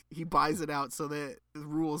like he buys it out so that the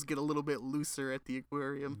rules get a little bit looser at the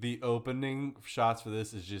aquarium. The opening shots for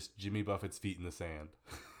this is just Jimmy Buffett's feet in the sand.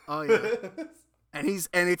 Oh yeah. And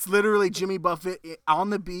it's literally Jimmy Buffett on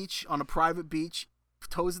the beach, on a private beach,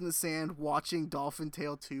 toes in the sand, watching Dolphin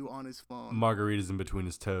Tale 2 on his phone. Margaritas in between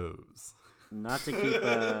his toes. Not to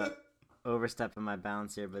keep overstepping my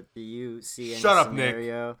bounds here, but do you see any Shut up,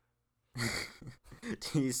 scenario?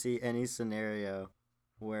 Do you see any scenario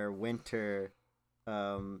where Winter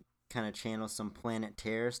kind of channels some Planet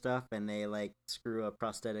Terror stuff, and they like screw a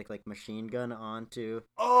prosthetic like machine gun onto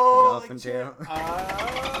the Dolphin Tail?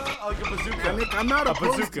 Like a bazooka. I'm not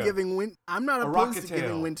opposed to giving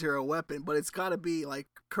giving Winter a weapon, but it's got to be like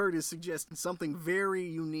Kurt is suggesting something very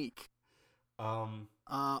unique. How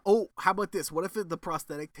about this? What if the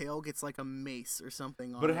prosthetic tail gets like a mace or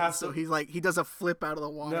something on it? Has so he's like he does a flip out of the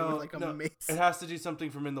water with like a mace. It has to do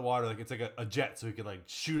something from in the water, like it's like a jet, so he can like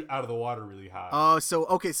shoot out of the water really high. Oh, so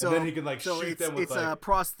and then he can like shoot them with it's a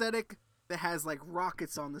prosthetic that has like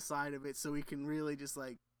rockets on the side of it, so he can really just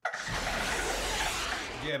like.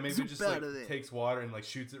 Yeah, maybe just like takes water and like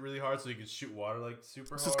shoots it really hard, so he can shoot water like super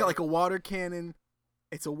hard. So it's got like a water cannon.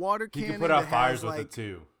 It's a water cannon. He can put out fires with it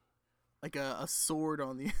too. Like a sword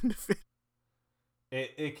on the end of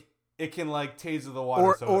it. It can like taser the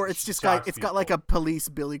water. Or it's just got like a police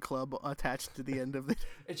billy club attached to the end of it.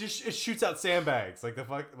 It shoots out sandbags like the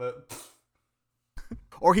fuck.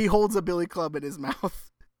 Or he holds a billy club in his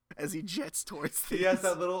mouth as he jets towards things. He has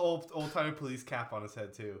that little old timey police cap on his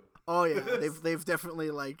head too. Oh yeah, they've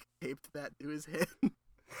definitely like taped that to his head.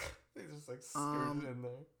 They just like scared it in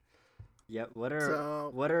there. Yep. What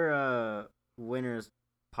are Winter's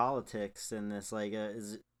politics in this? Like,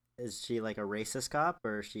 is she like a racist cop,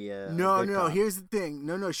 or is she a no? cop? Here's the thing.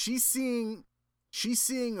 No. She's seeing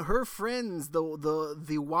her friends,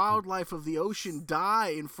 the wildlife of the ocean, die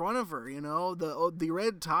in front of her. You know, the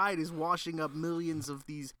red tide is washing up millions of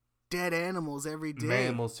these dead animals every day.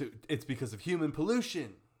 Mammals too. It's because of human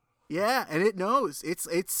pollution. Yeah, and it knows. It's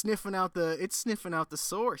sniffing out the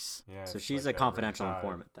source. Yeah, so she's like a confidential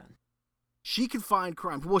informant then. She can find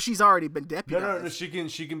crimes. Well, she's already been deputized. No.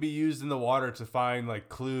 She can be used in the water to find like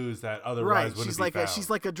clues that otherwise wouldn't be found. She's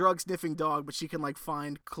like a drug sniffing dog, but she can like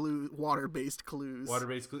find water-based clues.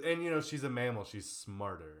 And she's a mammal. She's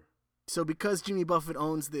smarter. So because Jimmy Buffett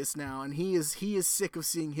owns this now, and he is sick of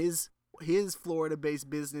seeing his Florida-based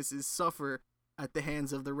businesses suffer at the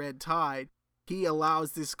hands of the red tide, he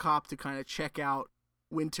allows this cop to kind of check out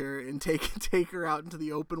Winter and take her out into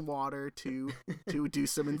the open water to do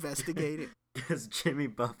some investigating. Because Jimmy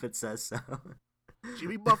Buffett says so.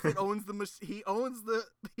 Jimmy Buffett owns he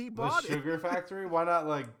bought the sugar factory. Why not?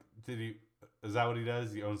 Like, is that what he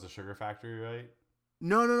does? He owns the sugar factory, right?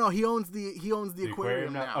 No. He owns the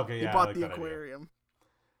aquarium now. Okay, he bought the aquarium.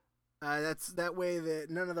 That's that way that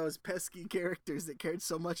none of those pesky characters that cared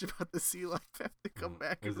so much about the sea life have to come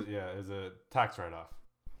back. Is a tax write-off.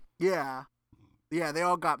 Yeah, they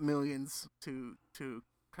all got millions to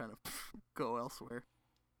kind of go elsewhere.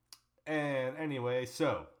 And anyway,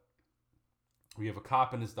 so we have a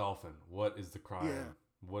cop and his dolphin. What is the crime? Yeah.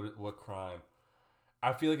 What crime?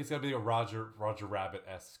 I feel like it's gotta be a Roger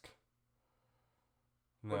Rabbit-esque.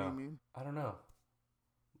 No, what do you mean? I don't know.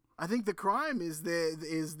 I think the crime is the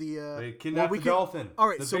they kidnapped the dolphin. All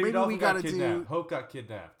right, so maybe we gotta do. Hope got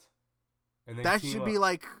kidnapped. And that should be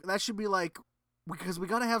like because we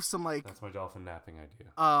gotta have some like. That's my dolphin napping idea.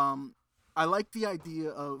 I like the idea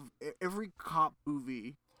of every cop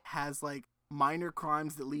movie has like minor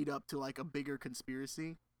crimes that lead up to like a bigger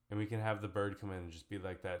conspiracy. And we can have the bird come in and just be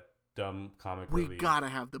like that dumb comic we relief. Gotta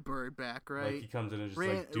have the bird back, right? Like he comes in and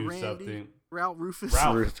just do something.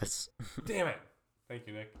 Rufus. Damn it! Thank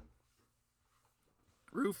you, Nick.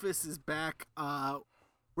 Rufus is back.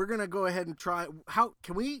 We're gonna go ahead and try. How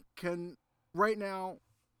can right now,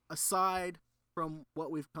 aside from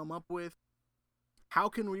what we've come up with, how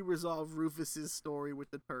can we resolve Rufus's story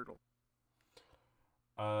with the turtle?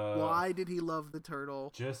 Why did he love the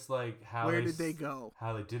turtle? Just like how Where did they go?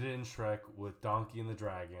 How they did it in Shrek with Donkey and the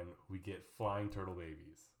Dragon, we get flying turtle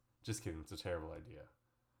babies. Just kidding, it's a terrible idea.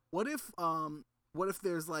 What if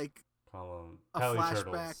there's like Call them a Pelly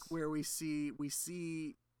flashback turtles. where we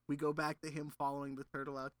go back to him following the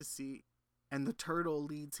turtle out to sea, and the turtle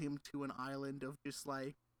leads him to an island of just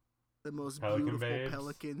like the most Pelican beautiful babes.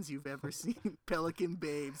 pelicans you've ever seen. Pelican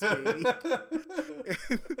babes, baby.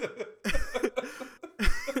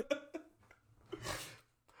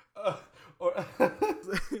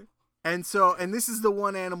 And this is the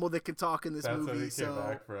one animal that can talk in this That's movie. what he came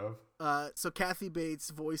back from. So Kathy Bates,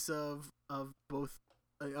 voice of both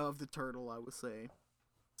of the turtle, I would say,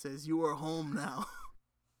 says, "You are home now.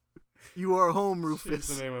 You are home, Rufus."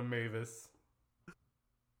 She's the name of Mavis.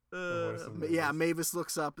 The voice of Mavis. Yeah, Mavis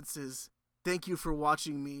looks up and says, "Thank you for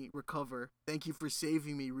watching me recover. Thank you for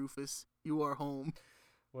saving me, Rufus. You are home."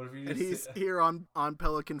 What if you And just he's here on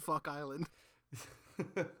Pelican Fuck Island.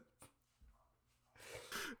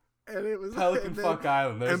 And it was Pelican Fuck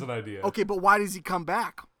Island. There's an idea. Okay, but why does he come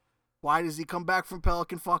back? Why does he come back from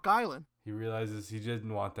Pelican Fuck Island? He realizes he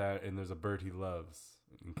didn't want that, and there's a bird he loves,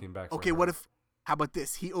 and came back. Okay, what if? How about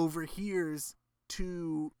this? He overhears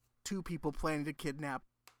two people planning to kidnap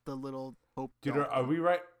the little Hope. Dude, dolphin. are we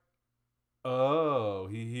right? Oh,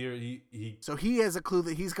 he. So he has a clue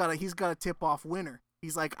that he's got to tip off Winter.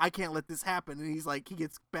 He's like, I can't let this happen, and he's like, he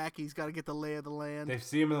gets back. He's got to get the lay of the land. They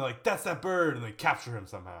see him and they're like, "That's that bird," and they capture him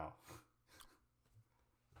somehow.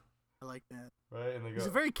 I like that. Right, and they go. He's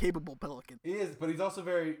a very capable pelican. He is, but he's also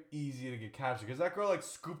very easy to get captured because that girl like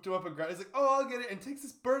scooped him up and grabbed. He's like, "Oh, I'll get it," and takes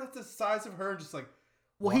this bird that's the size of her and just like.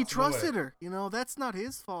 Well, he walks him away. trusted her. You know, that's not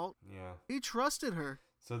his fault. Yeah. He trusted her,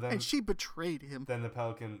 So then, and she betrayed him. then the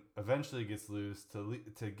pelican eventually gets loose to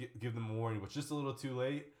give them a warning, but just a little too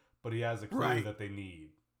late. But he has a clue Right. that they need.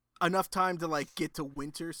 Enough time to like get to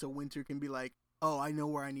Winter, so Winter can be like, "Oh, I know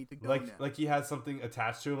where I need to go now." Like he has something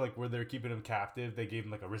attached to him, like where they're keeping him captive. They gave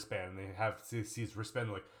him like a wristband, and they have see his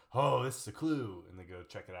wristband. Like, oh, this is a clue, and they go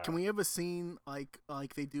check it out. Can we have a scene like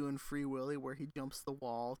they do in Free Willy where he jumps the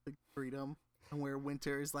wall to freedom, and where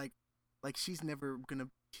Winter is like she's never gonna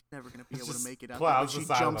be able to Just make it out there, but plows the she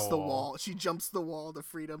side of jumps the the wall. wall. She jumps the wall to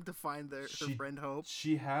freedom to find her friend Hope.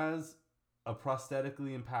 She has a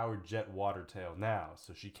prosthetically empowered jet water tail now,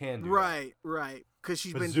 so she can do Right, because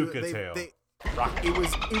she's Bazooka been doing tail. Rocket.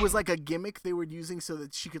 It was like a gimmick they were using so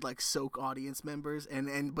that she could like soak audience members,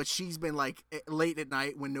 but she's been like late at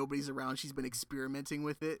night when nobody's around, she's been experimenting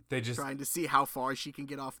with it. They just- trying to see how far she can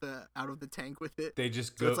get out of the tank with it. They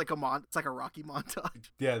just So go. it's like a Rocky montage.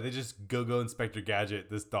 Yeah, they just go Inspector Gadget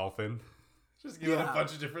this dolphin. Just give it a Yeah.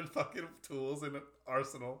 bunch of different fucking tools in an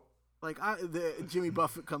arsenal. Like Jimmy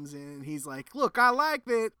Buffett comes in and he's like, "Look, I like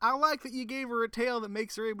that you gave her a tail that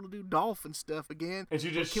makes her able to do dolphin stuff again. And she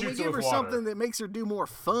just Can we shoots it give her with water. something that makes her do more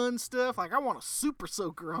fun stuff? Like I want a super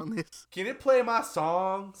soaker on this. Can it play my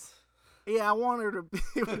songs? Yeah, I want her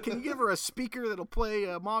to. Can you give her a speaker that'll play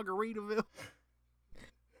Margaritaville?"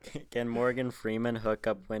 Can Morgan Freeman hook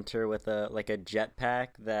up Winter with a jetpack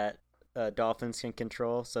that dolphins can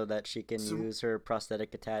control so that she can use her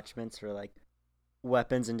prosthetic attachments for like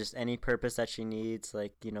weapons and just any purpose that she needs,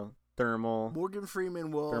 like, you know, thermal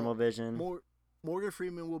vision. Morgan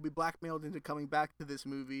Freeman will be blackmailed into coming back to this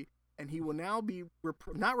movie, and he will now be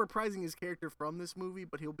not reprising his character from this movie,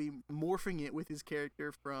 but he'll be morphing it with his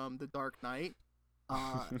character from The Dark Knight.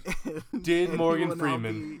 Did and Morgan he will now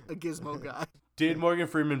Freeman be a gizmo guy? Did Morgan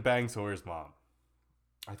Freeman bang Sawyer's mom?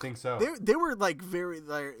 I think so. They were like very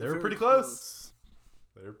pretty close.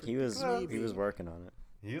 He was working on it.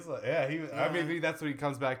 He's like, yeah. I mean, maybe that's when he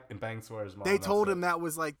comes back and bangs Sawyer's mom. They told him that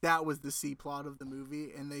was the C plot of the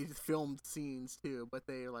movie, and they filmed scenes too. But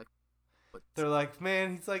they're like, they're like,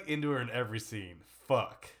 man, he's like into her in every scene.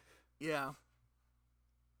 Fuck. Yeah.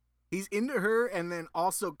 He's into her, and then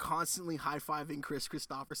also constantly high-fiving Chris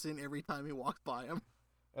Christopherson every time he walks by him.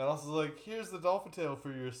 And also like, here's the dolphin tail for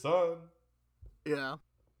your son. Yeah.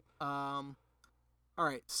 All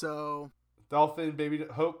right, so Dolphin baby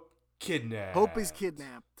Hope kidnapped. Hope is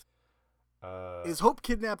kidnapped. Is Hope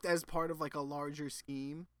kidnapped as part of like a larger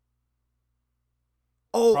scheme?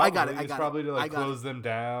 Oh, probably. I got it. It's probably to like close them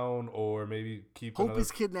down, or maybe keep. Hope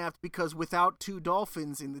is kidnapped because without two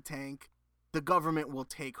dolphins in the tank, the government will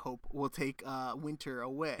take Winter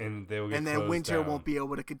away, and they will get and then closed Winter down. won't be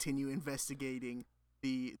able to continue investigating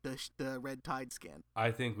the red tide scan. I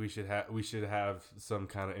think we should have some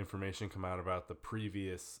kind of information come out about the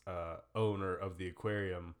previous owner of the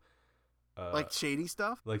aquarium. Like shady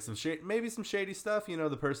stuff? Like maybe some shady stuff. You know,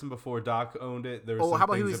 the person before Doc owned it. There was some how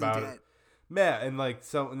about things he was about dead? it. Yeah, and like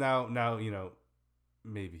so now you know,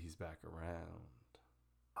 maybe he's back around.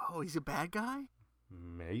 Oh, he's a bad guy?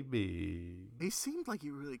 Maybe. He seemed like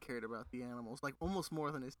he really cared about the animals, like almost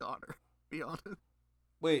more than his daughter, to be honest.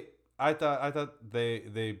 Wait, I thought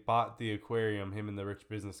they bought the aquarium, him and the rich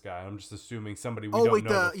business guy. I'm just assuming somebody we don't know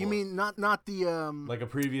before. You mean not the like a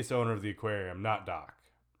previous owner of the aquarium, not Doc.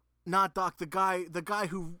 Not Doc, the guy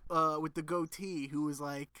who with the goatee who was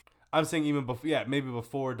like, I'm saying even before, yeah, maybe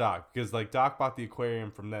before Doc, because like Doc bought the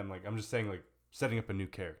aquarium from them. Like I'm just saying, like setting up a new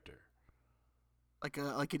character, like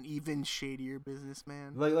an even shadier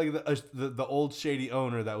businessman. like the old shady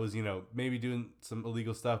owner that was maybe doing some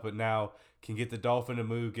illegal stuff, but now can get the dolphin to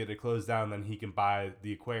move, get it closed down, then he can buy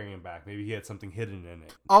the aquarium back. Maybe he had something hidden in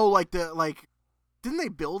it. Oh, didn't they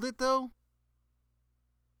build it though?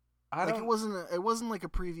 It wasn't like a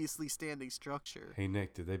previously standing structure. Hey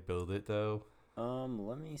Nick, did they build it though?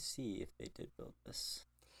 Let me see if they did build this.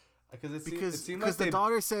 Because the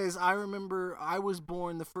daughter says, "I remember I was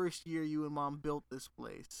born the first year you and Mom built this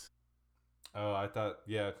place." Oh, I thought,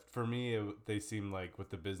 yeah. For me, they seemed like with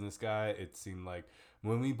the business guy, it seemed like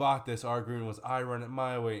when we bought this, our agreement was I run it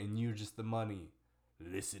my way and you just the money.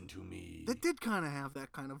 Listen to me. That did kind of have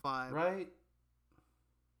that kind of vibe, right?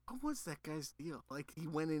 What was that guy's deal? Like he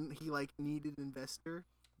went in, he like needed investor.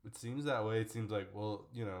 It seems that way. It seems like, well,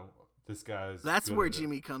 this guy's. That's where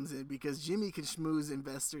Jimmy comes in, because Jimmy can schmooze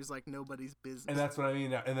investors like nobody's business. And that's what I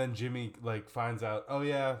mean. And then Jimmy like finds out, oh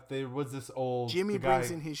yeah, there was this old. Jimmy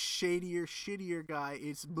brings in his shittier guy.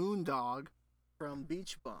 It's Moondog from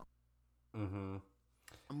Beach Bum. Mm-hmm.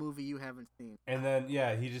 A movie you haven't seen. And then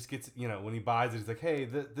he just gets when he buys it, he's like, hey,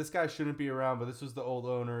 this guy shouldn't be around, but this was the old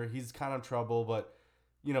owner. He's kind of trouble, but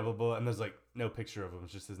and there's like no picture of him.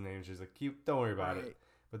 It's just his name. She's like, don't worry about it.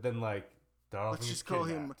 But then like, let's just call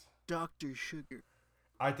him Dr. Sugar.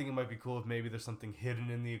 I think it might be cool if maybe there's something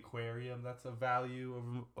hidden in the aquarium that's of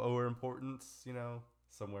value or importance,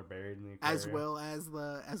 somewhere buried in the aquarium. As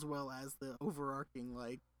well as the overarching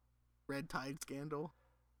like red tide scandal.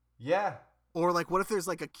 Yeah. Or like, what if there's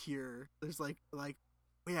like a cure? There's like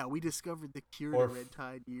yeah, we discovered the cure to red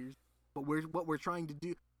tide years, but what we're trying to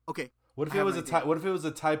do. Okay. What if it was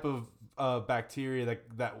a type of bacteria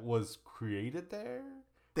that was created there?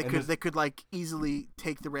 They could like easily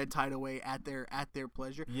take the red tide away at their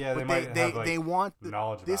pleasure. Yeah, but they want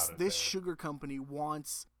knowledge this about it. Sugar company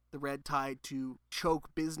wants the red tide to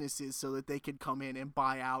choke businesses so that they could come in and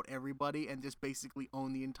buy out everybody and just basically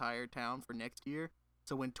own the entire town for next year.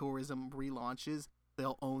 So when tourism relaunches,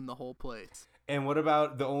 they'll own the whole place. And what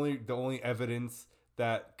about the only evidence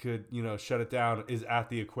that could shut it down is at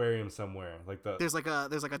the aquarium somewhere, like there's like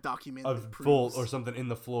a document of full or something in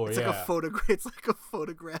the floor. It's like a photograph. It's like a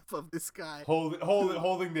photograph of this guy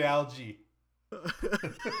holding the algae,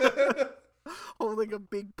 holding a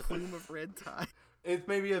big plume of red tide. It's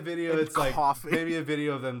maybe a video. It's coughing. Like maybe a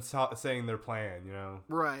video of them saying their plan.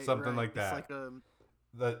 Right? Something like that. It's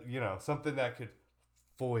like something that could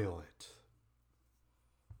foil it.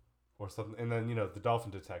 Or something, and then the Dolphin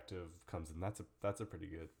Detective comes in. That's a pretty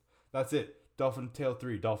good. That's it. Dolphin Tale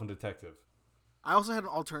 3, Dolphin Detective. I also had an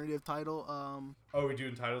alternative title. We're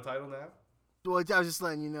doing title now. Well, I was just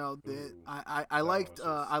letting you know that I liked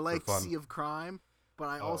Sea of Crime, but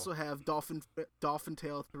I also have Dolphin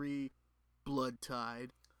Tale 3, Blood Tide.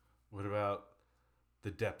 What about The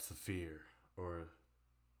Depths of Fear or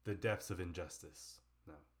The Depths of Injustice?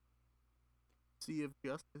 No. Sea of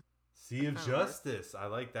Justice. Sea of Justice. I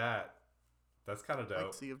like that. That's kind of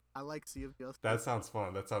dope. I like Sea of Justice. That sounds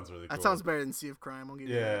fun. That sounds really cool. That sounds better than Sea of Crime. I'll give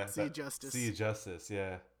you that. Sea of Justice. Sea of Justice,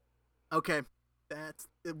 yeah. Okay. That's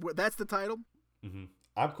the title. Mm-hmm.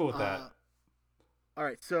 I'm cool with that. All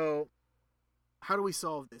right. So how do we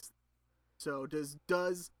solve this? So does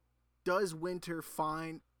Winter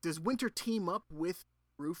team up with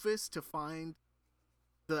Rufus to find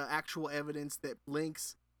the actual evidence that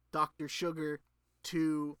links Dr. Sugar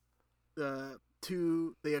to the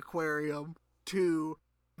aquarium, to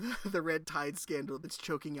the red tide scandal that's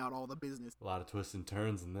choking out all the business? A lot of twists and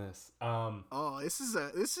turns in this.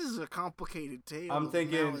 This is a complicated tale. I'm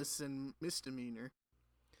thinking malice and misdemeanor.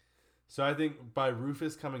 So I think by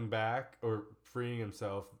Rufus coming back or freeing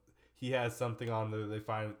himself, he has something on there. They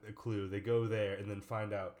find a clue. They go there and then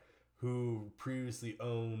find out who previously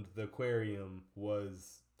owned the aquarium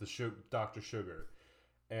was Dr. Sugar.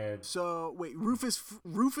 And so wait,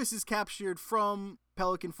 Rufus is captured from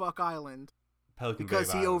Pelican Fuck Island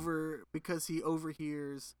because he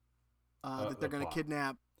overhears that they're going to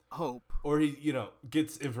kidnap Hope, or he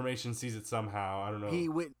gets information, sees it somehow. I don't know.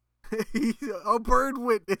 A bird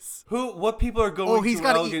witness. What people are going to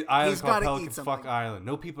Pelican Island called Pelican Fuck Island?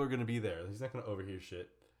 No people are going to be there. He's not going to overhear shit.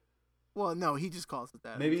 Well, no, he just calls it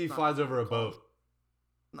that. Maybe he flies over a boat.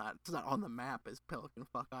 It's not on the map as Pelican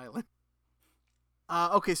Fuck Island.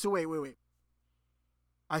 Okay, so wait.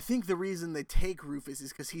 I think the reason they take Rufus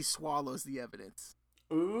is because he swallows the evidence.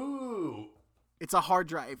 Ooh. It's a hard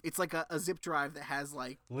drive. It's like a zip drive that has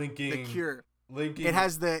like Linking the cure. Linking. It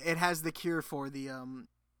has the cure for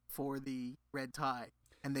the red tie,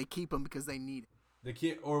 and they keep him because they need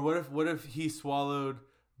it. Or what if he swallowed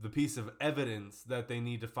the piece of evidence that they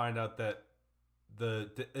need to find out that the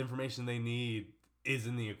information they need is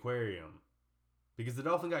in the aquarium, because the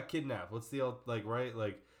dolphin got kidnapped. What's the right?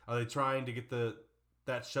 Like, are they trying to get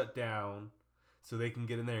that shut down so they can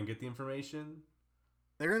get in there and get the information?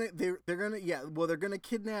 They're gonna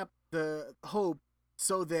kidnap the Hope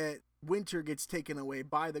so that Winter gets taken away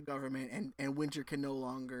by the government, and Winter can no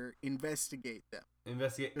longer investigate them.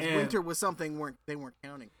 Because Winter was something they weren't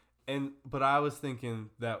counting. But I was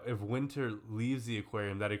thinking that if Winter leaves the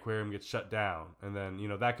aquarium, that aquarium gets shut down, and then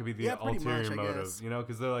that could be the ulterior motive,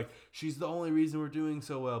 because they're like, she's the only reason we're doing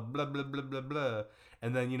so well, blah blah blah blah blah,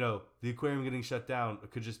 and then the aquarium getting shut down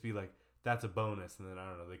could just be like, that's a bonus, and then I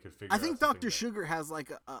don't know, they could figure. I think Dr. Sugar has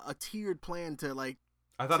like a tiered plan to like.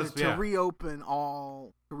 I thought to reopen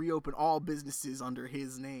all businesses under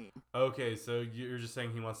his name. Okay, so you're just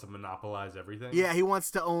saying he wants to monopolize everything? Yeah, he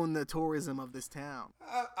wants to own the tourism of this town.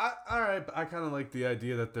 All right, but I kind of like the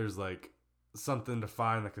idea that there's like something to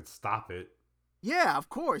find that could stop it. Yeah, of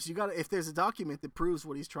course. You got to, if there's a document that proves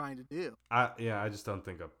what he's trying to do. I just don't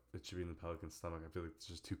think it should be in the Pelican's stomach. I feel like it's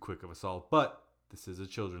just too quick of a solve. But this is a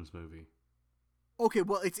children's movie. Okay,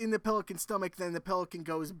 well, it's in the Pelican's stomach. Then the Pelican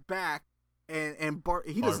goes back. And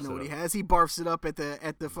he doesn't know what he has. He barfs it up at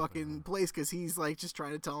the fucking place because he's like just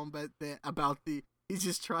trying to tell him he's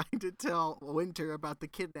just trying to tell Winter about the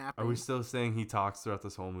kidnapping. Are we still saying he talks throughout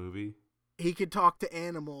this whole movie? He could talk to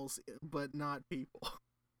animals, but not people.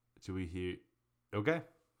 Do we hear? Okay.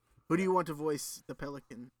 Who do you want to voice the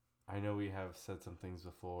Pelican? I know we have said some things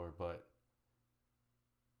before, but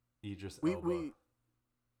Idris Elba.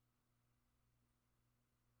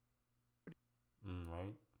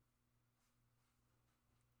 Right.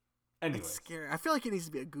 Anyways. It's scary. I feel like it needs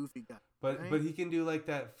to be a goofy guy. But right? but he can do like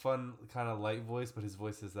that fun kind of light voice, but his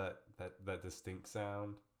voice is that distinct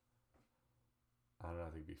sound. I don't know. I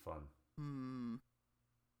think it'd be fun.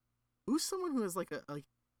 Who's someone who has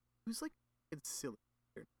who's like it's silly?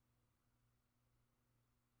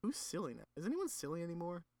 Who's silly now? Is anyone silly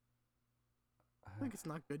anymore? I think it's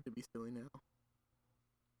not good to be silly now.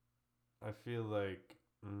 I feel like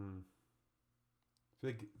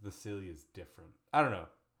the silly is different. I don't know.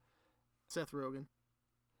 Seth Rogen.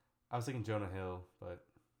 I was thinking Jonah Hill, but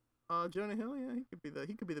Jonah Hill, yeah, he could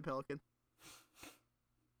be the Pelican.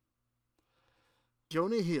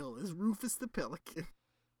 Jonah Hill is Rufus the Pelican.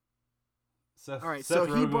 Seth, all right, Seth so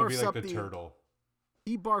Rogen he would be barfs like up the turtle.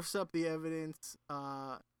 He barfs up the evidence,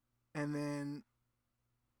 and then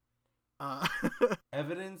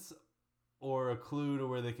evidence or a clue to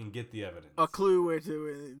where they can get the evidence. A clue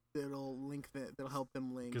that'll help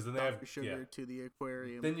them link because then they Dr. Sugar to the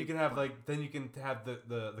aquarium. Then you can have the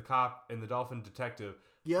cop and the dolphin detective.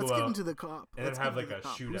 Yeah, let's get into the cop. And then have like a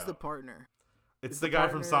shootout. Who's the partner? It's the guy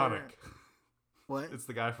from Sonic. What? It's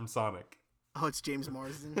the guy from Sonic. Oh, it's James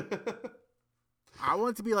Marsden. I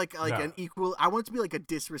want it to be like an equal. I want it to be like a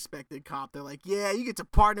disrespected cop. They're like, yeah, you get to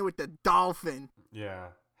partner with the dolphin. Yeah,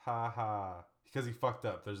 ha ha. Because he fucked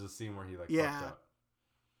up. There's a scene where he fucked up.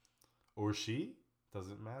 Or she?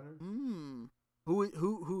 Doesn't matter. Who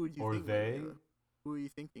would you? Or think they? Who are you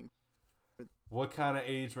thinking? What kind of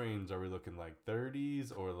age range are we looking like?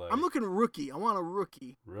 30s or like? I'm looking rookie. I want a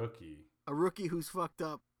rookie. Rookie. A rookie who's fucked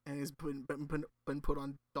up and has been put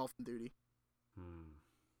on dolphin duty.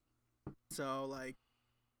 So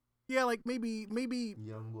maybe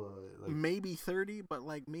young blood, maybe 30, but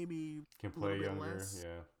maybe can play younger. Less.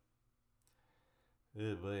 Yeah.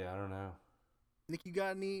 Ew, boy, I don't know. Nick, you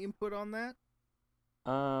got any input on that?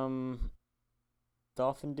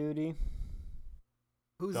 Dolphin duty.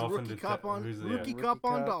 Who's the rookie cop on? Rookie cop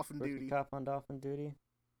on dolphin duty. Rookie cop on dolphin duty.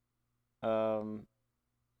 I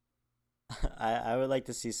would like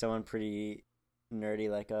to see someone pretty nerdy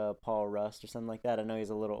like Paul Rust or something like that. I know he's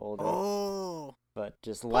a little older. Oh. But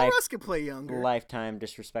just Paul Rust can play younger. Lifetime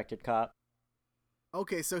disrespected cop.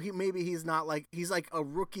 Okay, so he's not he's like a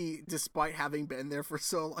rookie despite having been there for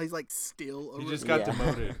so long. He's still a rookie. He just got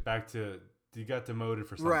demoted back to. He got demoted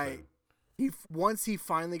for something. Right. Once he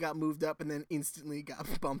finally got moved up and then instantly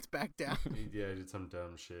got bumped back down. He did some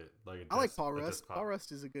dumb shit. I like Paul Rust. Paul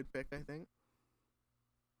Rust is a good pick, I think.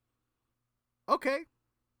 Okay.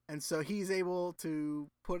 And so he's able to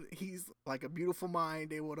he's like a beautiful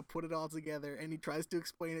mind, able to put it all together, and he tries to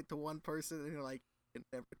explain it to one person, and you're like, can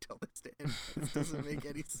never tell this to anyone. This doesn't make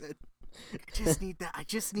any sense. I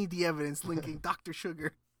just need the evidence linking Dr.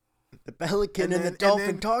 Sugar. The pelican and the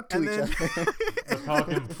dolphin talk to each other. The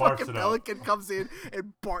pelican barfs it out. Pelican comes in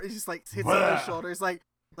and just like hits on his shoulder. He's like,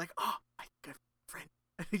 oh, my good friend.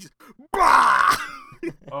 And he just, bah!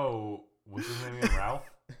 Oh, what's his name again? Ralph?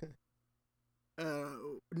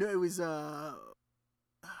 No, it was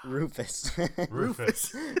Rufus.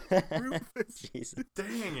 Rufus. Jesus.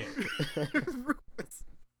 Dang it. Rufus.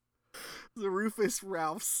 The Rufus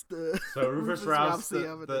Ralph's So Rufus Ralph's the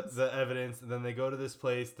evidence. The evidence, and then they go to this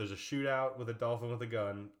place. There's a shootout with a dolphin with a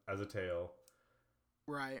gun as a tail.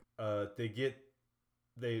 Right.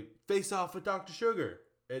 They face off with Dr. Sugar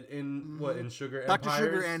in Sugar Dr. Empires.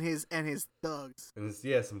 Sugar and his thugs. And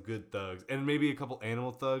some good thugs, and maybe a couple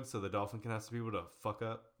animal thugs, so the dolphin can have some people to fuck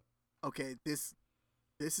up. Okay, this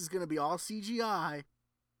is gonna be all CGI,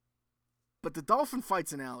 but the dolphin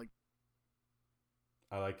fights an alligator.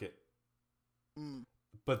 I like it. Mm.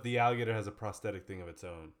 But the alligator has a prosthetic thing of its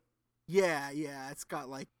own. Yeah, it's got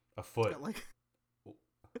like A foot.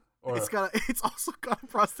 It's also got a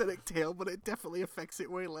prosthetic tail, but it definitely affects it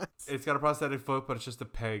way less. It's got a prosthetic foot, but it's just a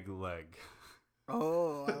peg leg.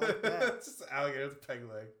 Oh, I like that. It's just an alligator with a peg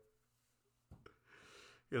leg.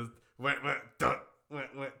 It goes,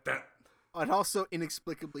 And also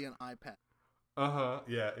inexplicably an iPad.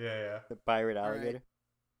 Yeah. The pirate alligator. Right.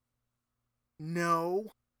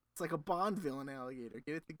 No. It's like a Bond villain alligator.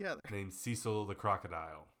 Get it together. Named Cecil the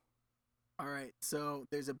Crocodile. All right. So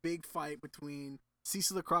there's a big fight between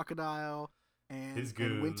Cecil the Crocodile and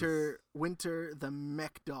Winter the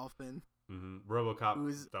mech dolphin. Mm-hmm. RoboCop.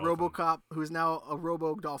 Who's dolphin. RoboCop, who's now a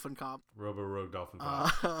Robo Dolphin Cop. Rogue Dolphin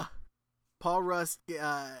Cop. Paul Rust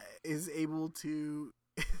is able to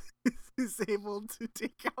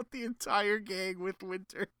take out the entire gang with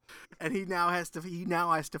Winter, and he now has to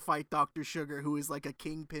fight Dr. Sugar, who is like a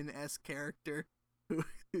Kingpin-esque character who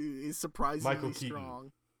is surprisingly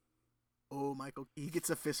strong. Oh, he gets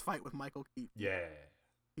a fist fight with Michael Keaton. Yeah.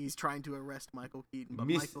 He's trying to arrest Michael Keaton, but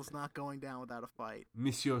Michael's not going down without a fight.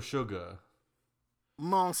 Monsieur Sugar.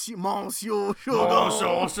 Monsieur Sugar.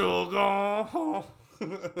 Monsieur Sugar.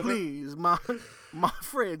 Please, my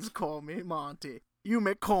friends call me Monty. You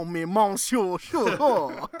may call me Monsieur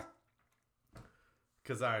Sugar.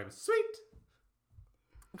 Because I'm sweet.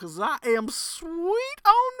 Because I am sweet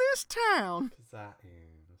on this town. Because I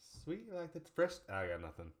am sweet like the fresh. I got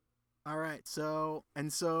nothing. All right, so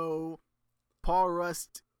Paul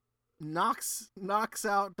Rust knocks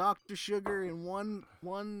out Dr. Sugar in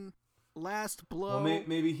one last blow. Well,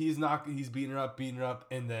 maybe he's beating her up,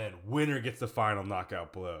 and then Winter gets the final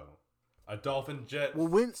knockout blow. A dolphin jet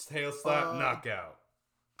tail slap knockout.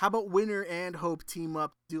 How about Winter and Hope team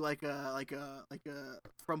up, do like a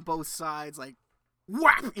from both sides, like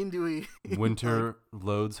whap into a Winter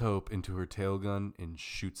loads Hope into her tail gun and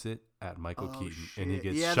shoots it at Michael Keaton, shit. and he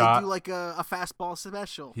gets shot. Yeah, they do like a fastball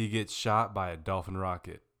special. He gets shot by a dolphin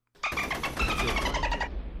rocket.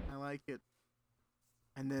 I like it.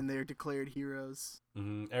 And then they're declared heroes.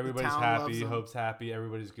 Mm-hmm. Everybody's happy. Hope's happy.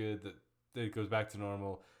 Everybody's good. That it goes back to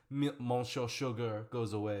normal. Monsieur Sugar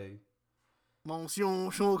goes away.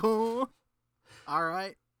 Monsieur Sugar. All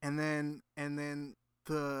right, and then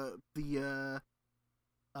the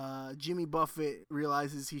Jimmy Buffett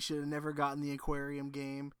realizes he should have never gotten the aquarium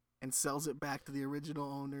game and sells it back to the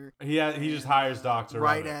original owner. He just hires Doc to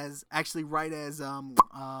run it.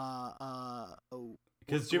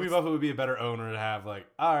 Because Jimmy Buffett would be a better owner to have, like,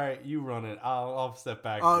 all right, you run it. I'll step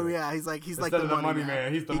back. Oh yeah, he's like the money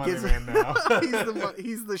man. He's the money man now.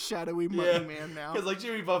 he's the shadowy money man now. Because like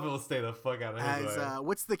Jimmy Buffett will stay the fuck out of his way.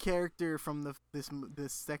 What's the character from this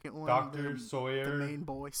second one? Dr. Sawyer, the main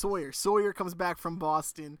boy. Sawyer comes back from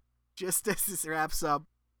Boston just as this wraps up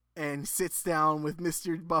and sits down with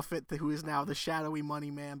Mr. Buffett, who is now the shadowy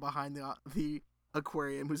money man behind the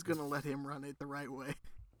aquarium, who's gonna let him run it the right way.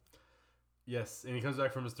 Yes, and he comes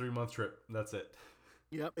back from his 3-month trip. That's it.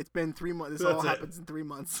 Yep, it's been 3 months. This all happens in 3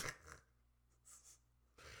 months.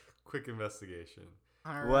 Quick investigation.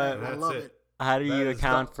 All right, I love it. How do you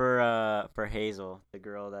account for Hazel, the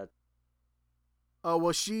girl that? Oh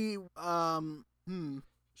well, she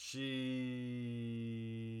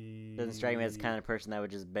She doesn't strike me as the kind of person that would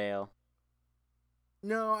just bail.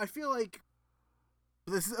 No, I feel like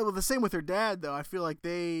the same with her dad though. I feel like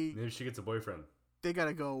maybe she gets a boyfriend. They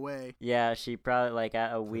gotta go away. Yeah, she probably like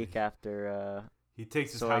a week after he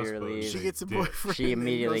takes his Sawyer houseboat. leaves. She gets a boyfriend. She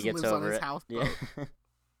immediately gets over it. Yeah.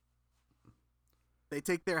 They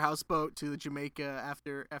take their houseboat to Jamaica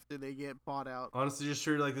after they get bought out. Honestly, just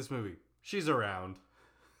treat her like this movie. She's around.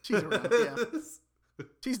 She's around. Yeah.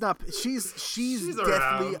 She's not. She's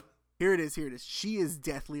definitely. Around. Here it is. She is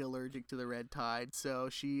deathly allergic to the red tide, so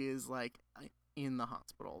she is like in the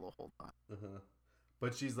hospital the whole time. Uh-huh.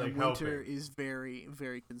 But she's like and Winter helping. is very,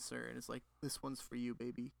 very concerned. It's like, this one's for you,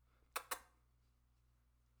 baby.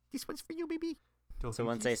 This one's for you, baby. So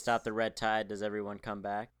once they stop the red tide, does everyone come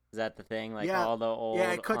back? Is that the thing? Like Yeah. all the old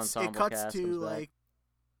It cuts ensemble cast to comes back?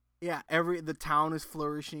 like, the town is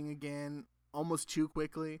flourishing again, almost too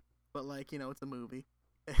quickly, but like, it's a movie.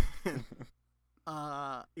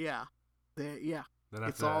 Yeah. Then after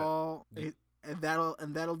It's that, all and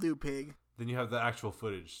that'll do, pig. then you have the actual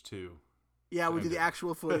footage too. Yeah, we do the Ended.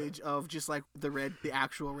 actual footage of just like the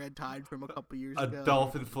actual red tide from a couple years A ago.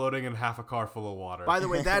 dolphin floating in half a car full of water. By the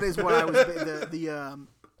way, that is what I was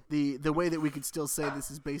the way that we could still say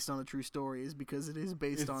this is based on a true story is because it is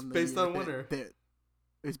based on the based year on winter.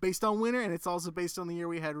 It's based on winter, and it's also based on the year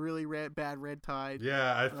we had really bad red tide.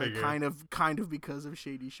 Yeah, I figured. Kind of because of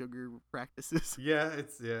shady sugar practices. Yeah,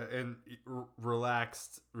 and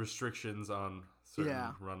relaxed restrictions on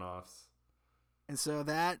certain runoffs. And so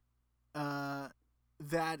that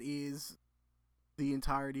is the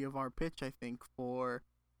entirety of our pitch, I think, for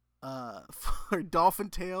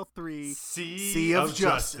Dolphin Tale 3 Sea of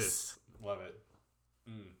Justice. Love it.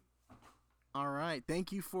 All right.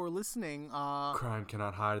 Thank you for listening. Crime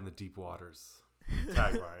cannot hide in the deep waters.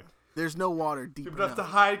 Tagline. There's no water deep Deep enough. enough to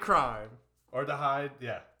hide crime. Or to hide,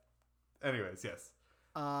 yeah. Anyways, yes.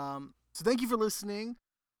 So thank you for listening.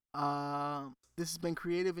 This has been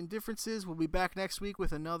Creative Indifferences. We'll be back next week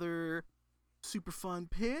with another super fun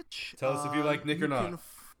pitch. Tell us if you like Nick or not. You can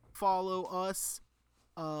follow us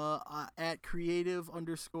at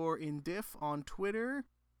creative_indiff on Twitter.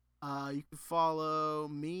 You can follow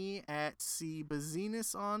me at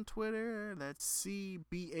cbazenas on Twitter. That's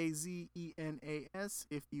CBAZENAS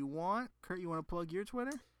if you want. Kurt, you want to plug your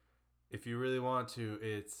Twitter? If you really want to,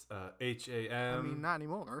 it's HAM. I mean, not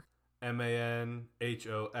anymore.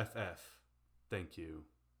 MANHOFF. Thank you.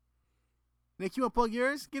 Nick, you want to plug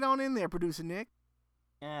yours? Get on in there, producer Nick.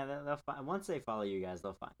 Yeah, they'll find, once they follow you guys,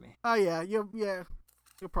 they'll find me. Oh yeah, you'll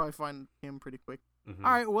probably find him pretty quick. Mm-hmm.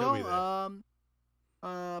 All right, well,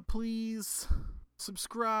 please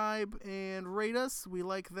subscribe and rate us. We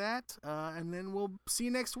like that. And then we'll see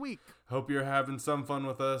you next week. Hope you're having some fun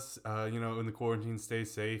with us. In the quarantine, stay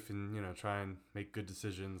safe and, try and make good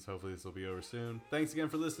decisions. Hopefully this will be over soon. Thanks again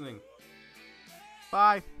for listening.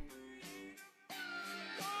 Bye.